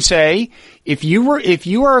Commission say, if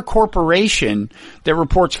you are a corporation that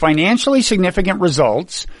reports financially significant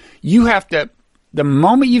results, you have to, the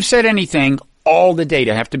moment you've said anything, all the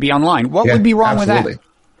data have to be online. What would be wrong with that?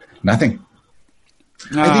 Nothing.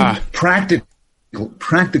 I think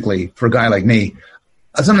practically for a guy like me,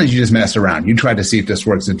 sometimes you just mess around. You try to see if this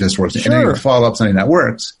works, and then you follow up something that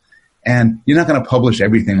works. And you're not going to publish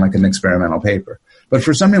everything like an experimental paper. But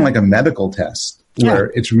for something like a medical test, where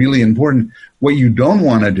it's really important, what you don't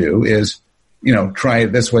want to do is, try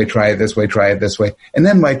it this way, try it this way, try it this way. And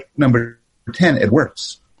then by number 10, it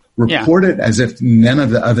works. Report it as if none of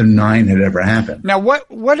the other 9 had ever happened. Now, what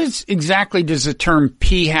exactly does the term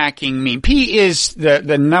P hacking mean? P is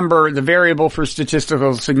the number, the variable for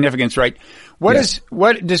statistical significance, right? What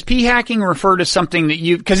does P hacking refer to something that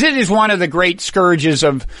because it is one of the great scourges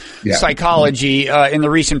of psychology, in the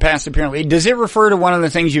recent past, apparently. Does it refer to one of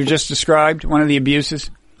the things you've just described, one of the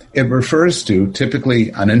abuses? It refers to,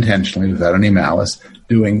 typically unintentionally, without any malice,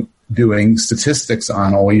 doing statistics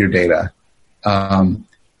on all your data,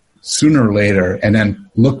 sooner or later, and then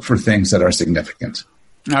look for things that are significant.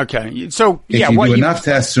 Okay, so if you do enough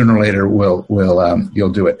tests, sooner or later,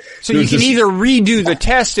 you'll do it. So you can either redo the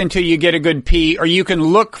test until you get a good P, or you can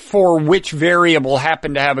look for which variable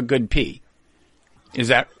happened to have a good P. Is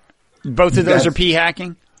that both of those are P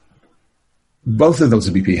hacking? Both of those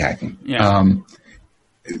would be P hacking. Yeah.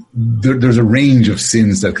 There's a range of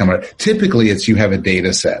sins that come out. Typically, it's you have a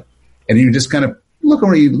data set, and you just kind of look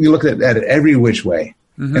around. You look at it every which way.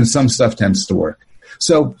 Mm-hmm. And some stuff tends to work.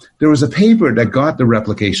 So there was a paper that got the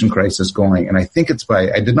replication crisis going, and I think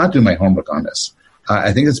I did not do my homework on this.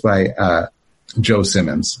 I think it's by Joe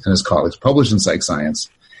Simmons and his colleagues, published in Psych Science.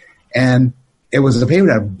 And it was a paper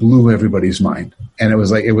that blew everybody's mind. And it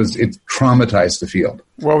traumatized the field.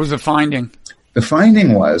 What was the finding? The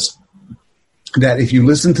finding was that if you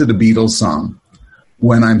listen to the Beatles song,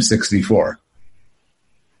 When I'm 64,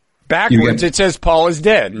 backwards, it says Paul is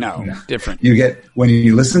dead. No, different. When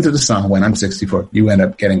you listen to the song When I'm 64, you end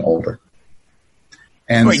up getting older.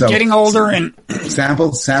 And getting older and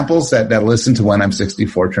samples that listen to When I'm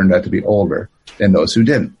 64 turned out to be older than those who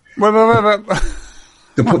didn't. The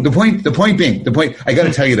point being, I got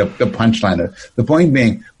to tell you the punchline. The point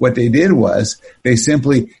being, what they did was they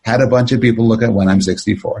simply had a bunch of people look at When I'm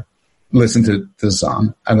 64, listen to the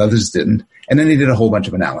song, and others didn't, And then they did a whole bunch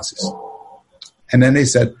of analyses. And then they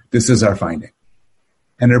said, this is our finding.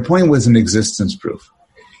 And their point was an existence proof.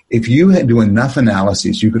 If you had do enough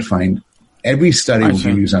analyses, you could find every study will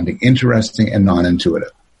give you something interesting and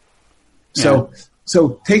non-intuitive. So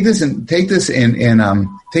take a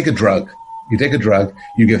drug. You take a drug,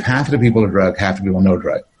 you give half of the people a drug, half of the people no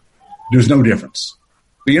drug. There's no difference.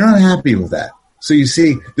 But you're not happy with that. So you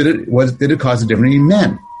see, did it cause a difference in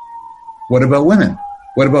men? What about women?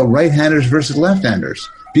 What about right-handers versus left-handers?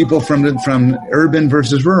 People from urban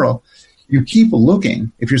versus rural? You keep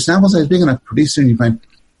looking. If your sample size is big enough, pretty soon you find,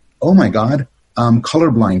 oh my God,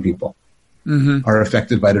 colorblind people are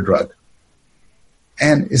affected by the drug.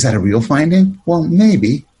 And is that a real finding? Well,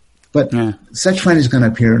 maybe, but such findings are going to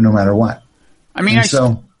appear no matter what. I mean,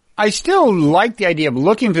 I still like the idea of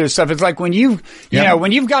looking for this stuff. It's like when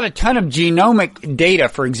when you've got a ton of genomic data,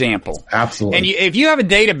 for example. Absolutely. And if you have a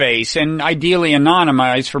database, and ideally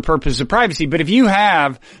anonymized for purposes of privacy, but if you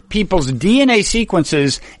have people's DNA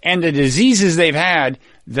sequences and the diseases they've had,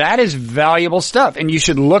 that is valuable stuff. And you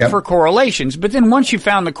should look for correlations. But then once you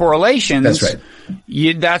found the correlations, that's right.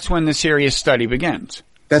 That's when the serious study begins.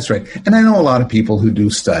 That's right. And I know a lot of people who do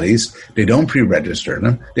studies. They don't pre-register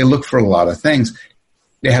them. They look for a lot of things.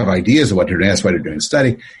 They have ideas of what they're doing. That's why they're doing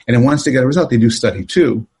study. And then once they get a result, they do study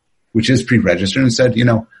 2, which is pre-registered, and said,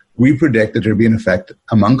 we predict that there'll be an effect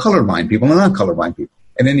among colorblind people and non-colorblind people.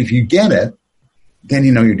 And then if you get it, then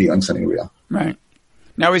you know you're dealing something real. Right.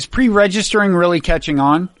 Now, is pre-registering really catching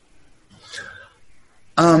on?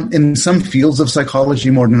 In some fields of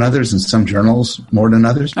psychology more than others, in some journals more than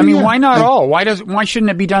others. I mean, why not all? Why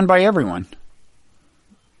shouldn't it be done by everyone?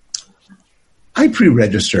 I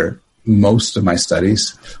pre-register most of my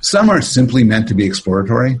studies. Some are simply meant to be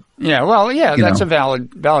exploratory. Yeah, well, that's a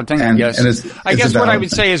valid thing, I guess. I guess what I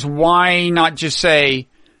would say is, why not just say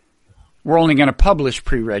we're only going to publish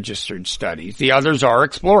pre-registered studies? The others are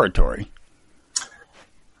exploratory.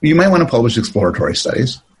 You might want to publish exploratory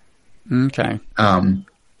studies. Okay.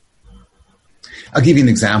 I'll give you an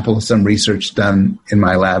example of some research done in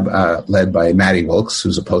my lab, led by Maddie Wilkes,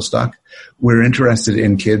 who's a postdoc. We're interested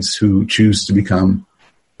in kids who choose to become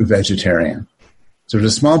vegetarian. So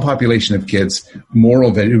there's a small population of kids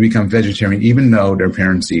who become vegetarian even though their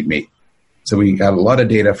parents eat meat. So we have a lot of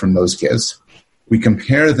data from those kids. We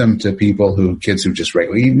compare them to kids who just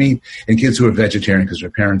regularly eat meat and kids who are vegetarian because their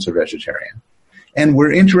parents are vegetarian. And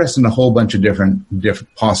we're interested in a whole bunch of different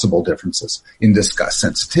possible differences in discuss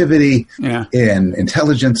sensitivity, in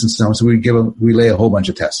intelligence, and so on. So we lay a whole bunch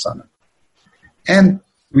of tests on them. And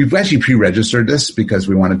we've actually pre-registered this because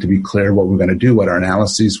we wanted to be clear what we're going to do, what our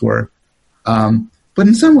analyses were. But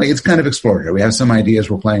in some way, it's kind of exploratory. We have some ideas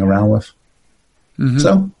we're playing around with. Mm-hmm.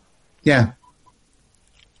 So, yeah.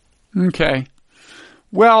 Okay.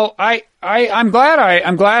 Well, I'm glad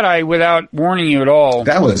I, without warning you at all,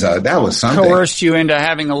 that was something, coerced you into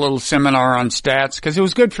having a little seminar on stats, because it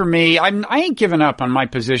was good for me. I ain't giving up on my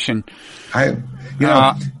position. there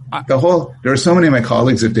are so many of my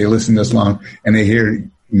colleagues, if they listen this long and they hear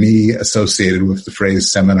me associated with the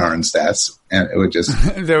phrase seminar and stats, and it would just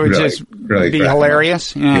really be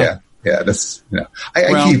hilarious. Yeah. That's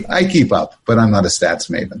I keep up, but I'm not a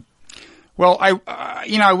stats maven. Well,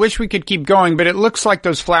 I wish we could keep going, but it looks like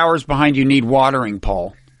those flowers behind you need watering,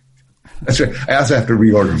 Paul. That's right. I also have to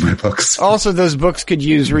reorder my books. Also, those books could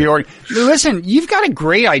use reordering. Listen, you've got a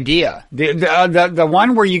great idea. The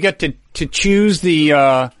one where you get to choose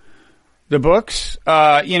the books.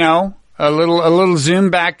 A little Zoom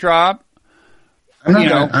backdrop. I'm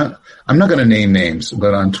not going to name names,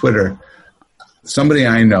 but on Twitter, somebody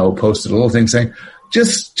I know posted a little thing saying,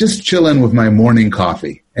 just chill in with my morning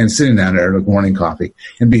coffee, and sitting down there with morning coffee.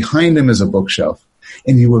 And behind him is a bookshelf.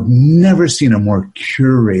 And you have never seen a more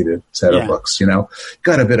curated set of books,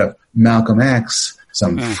 Got a bit of Malcolm X,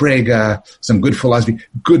 some Frege, some good philosophy,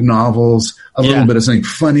 good novels, a little bit of something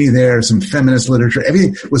funny there, some feminist literature.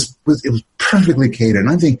 Everything was perfectly catered. And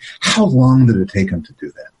I'm thinking, how long did it take him to do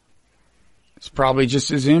that? It's probably just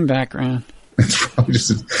a Zoom background. It's probably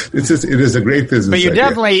it is a great business. But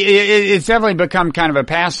it's definitely become kind of a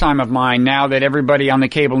pastime of mine now that everybody on the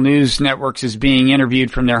cable news networks is being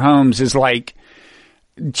interviewed from their homes, is like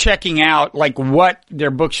checking out like what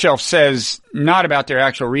their bookshelf says, not about their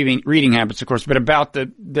actual reading habits, of course, but about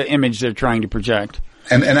the image they're trying to project.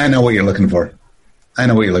 And I know what you're looking for. I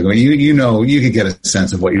know what you're looking for. You could get a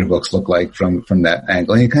sense of what your books look like from that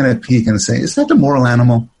angle. And you kind of peek and say, is that the moral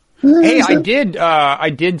animal? Hey, I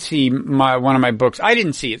did see one of my books. I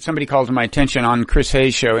didn't see it. Somebody called to my attention on Chris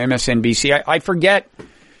Hayes' show, MSNBC. I forget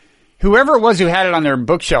whoever it was who had it on their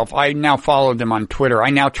bookshelf. I now followed them on Twitter.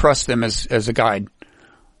 I now trust them as a guide.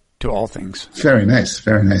 to all things. Very nice.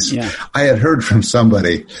 Very nice. Yeah. I had heard from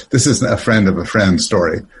somebody, this is a friend of a friend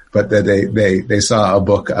story, but that they saw a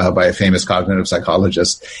book by a famous cognitive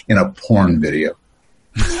psychologist in a porn video.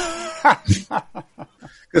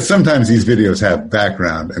 Because sometimes these videos have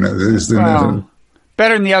background. And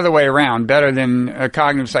better than the other way around. Better than a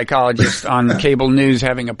cognitive psychologist on the cable news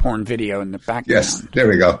having a porn video in the background. Yes, there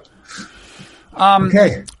we go.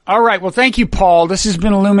 Okay. All right. Well, thank you, Paul. This has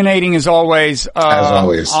been illuminating as always. As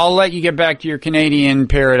always. I'll let you get back to your Canadian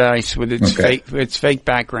paradise with its fake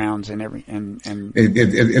backgrounds and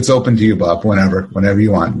it's open to you, Bob, whenever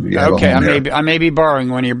you want. You okay. I may be borrowing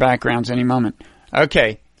one of your backgrounds any moment.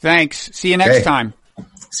 Okay. Thanks. See you next time.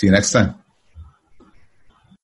 See you next time.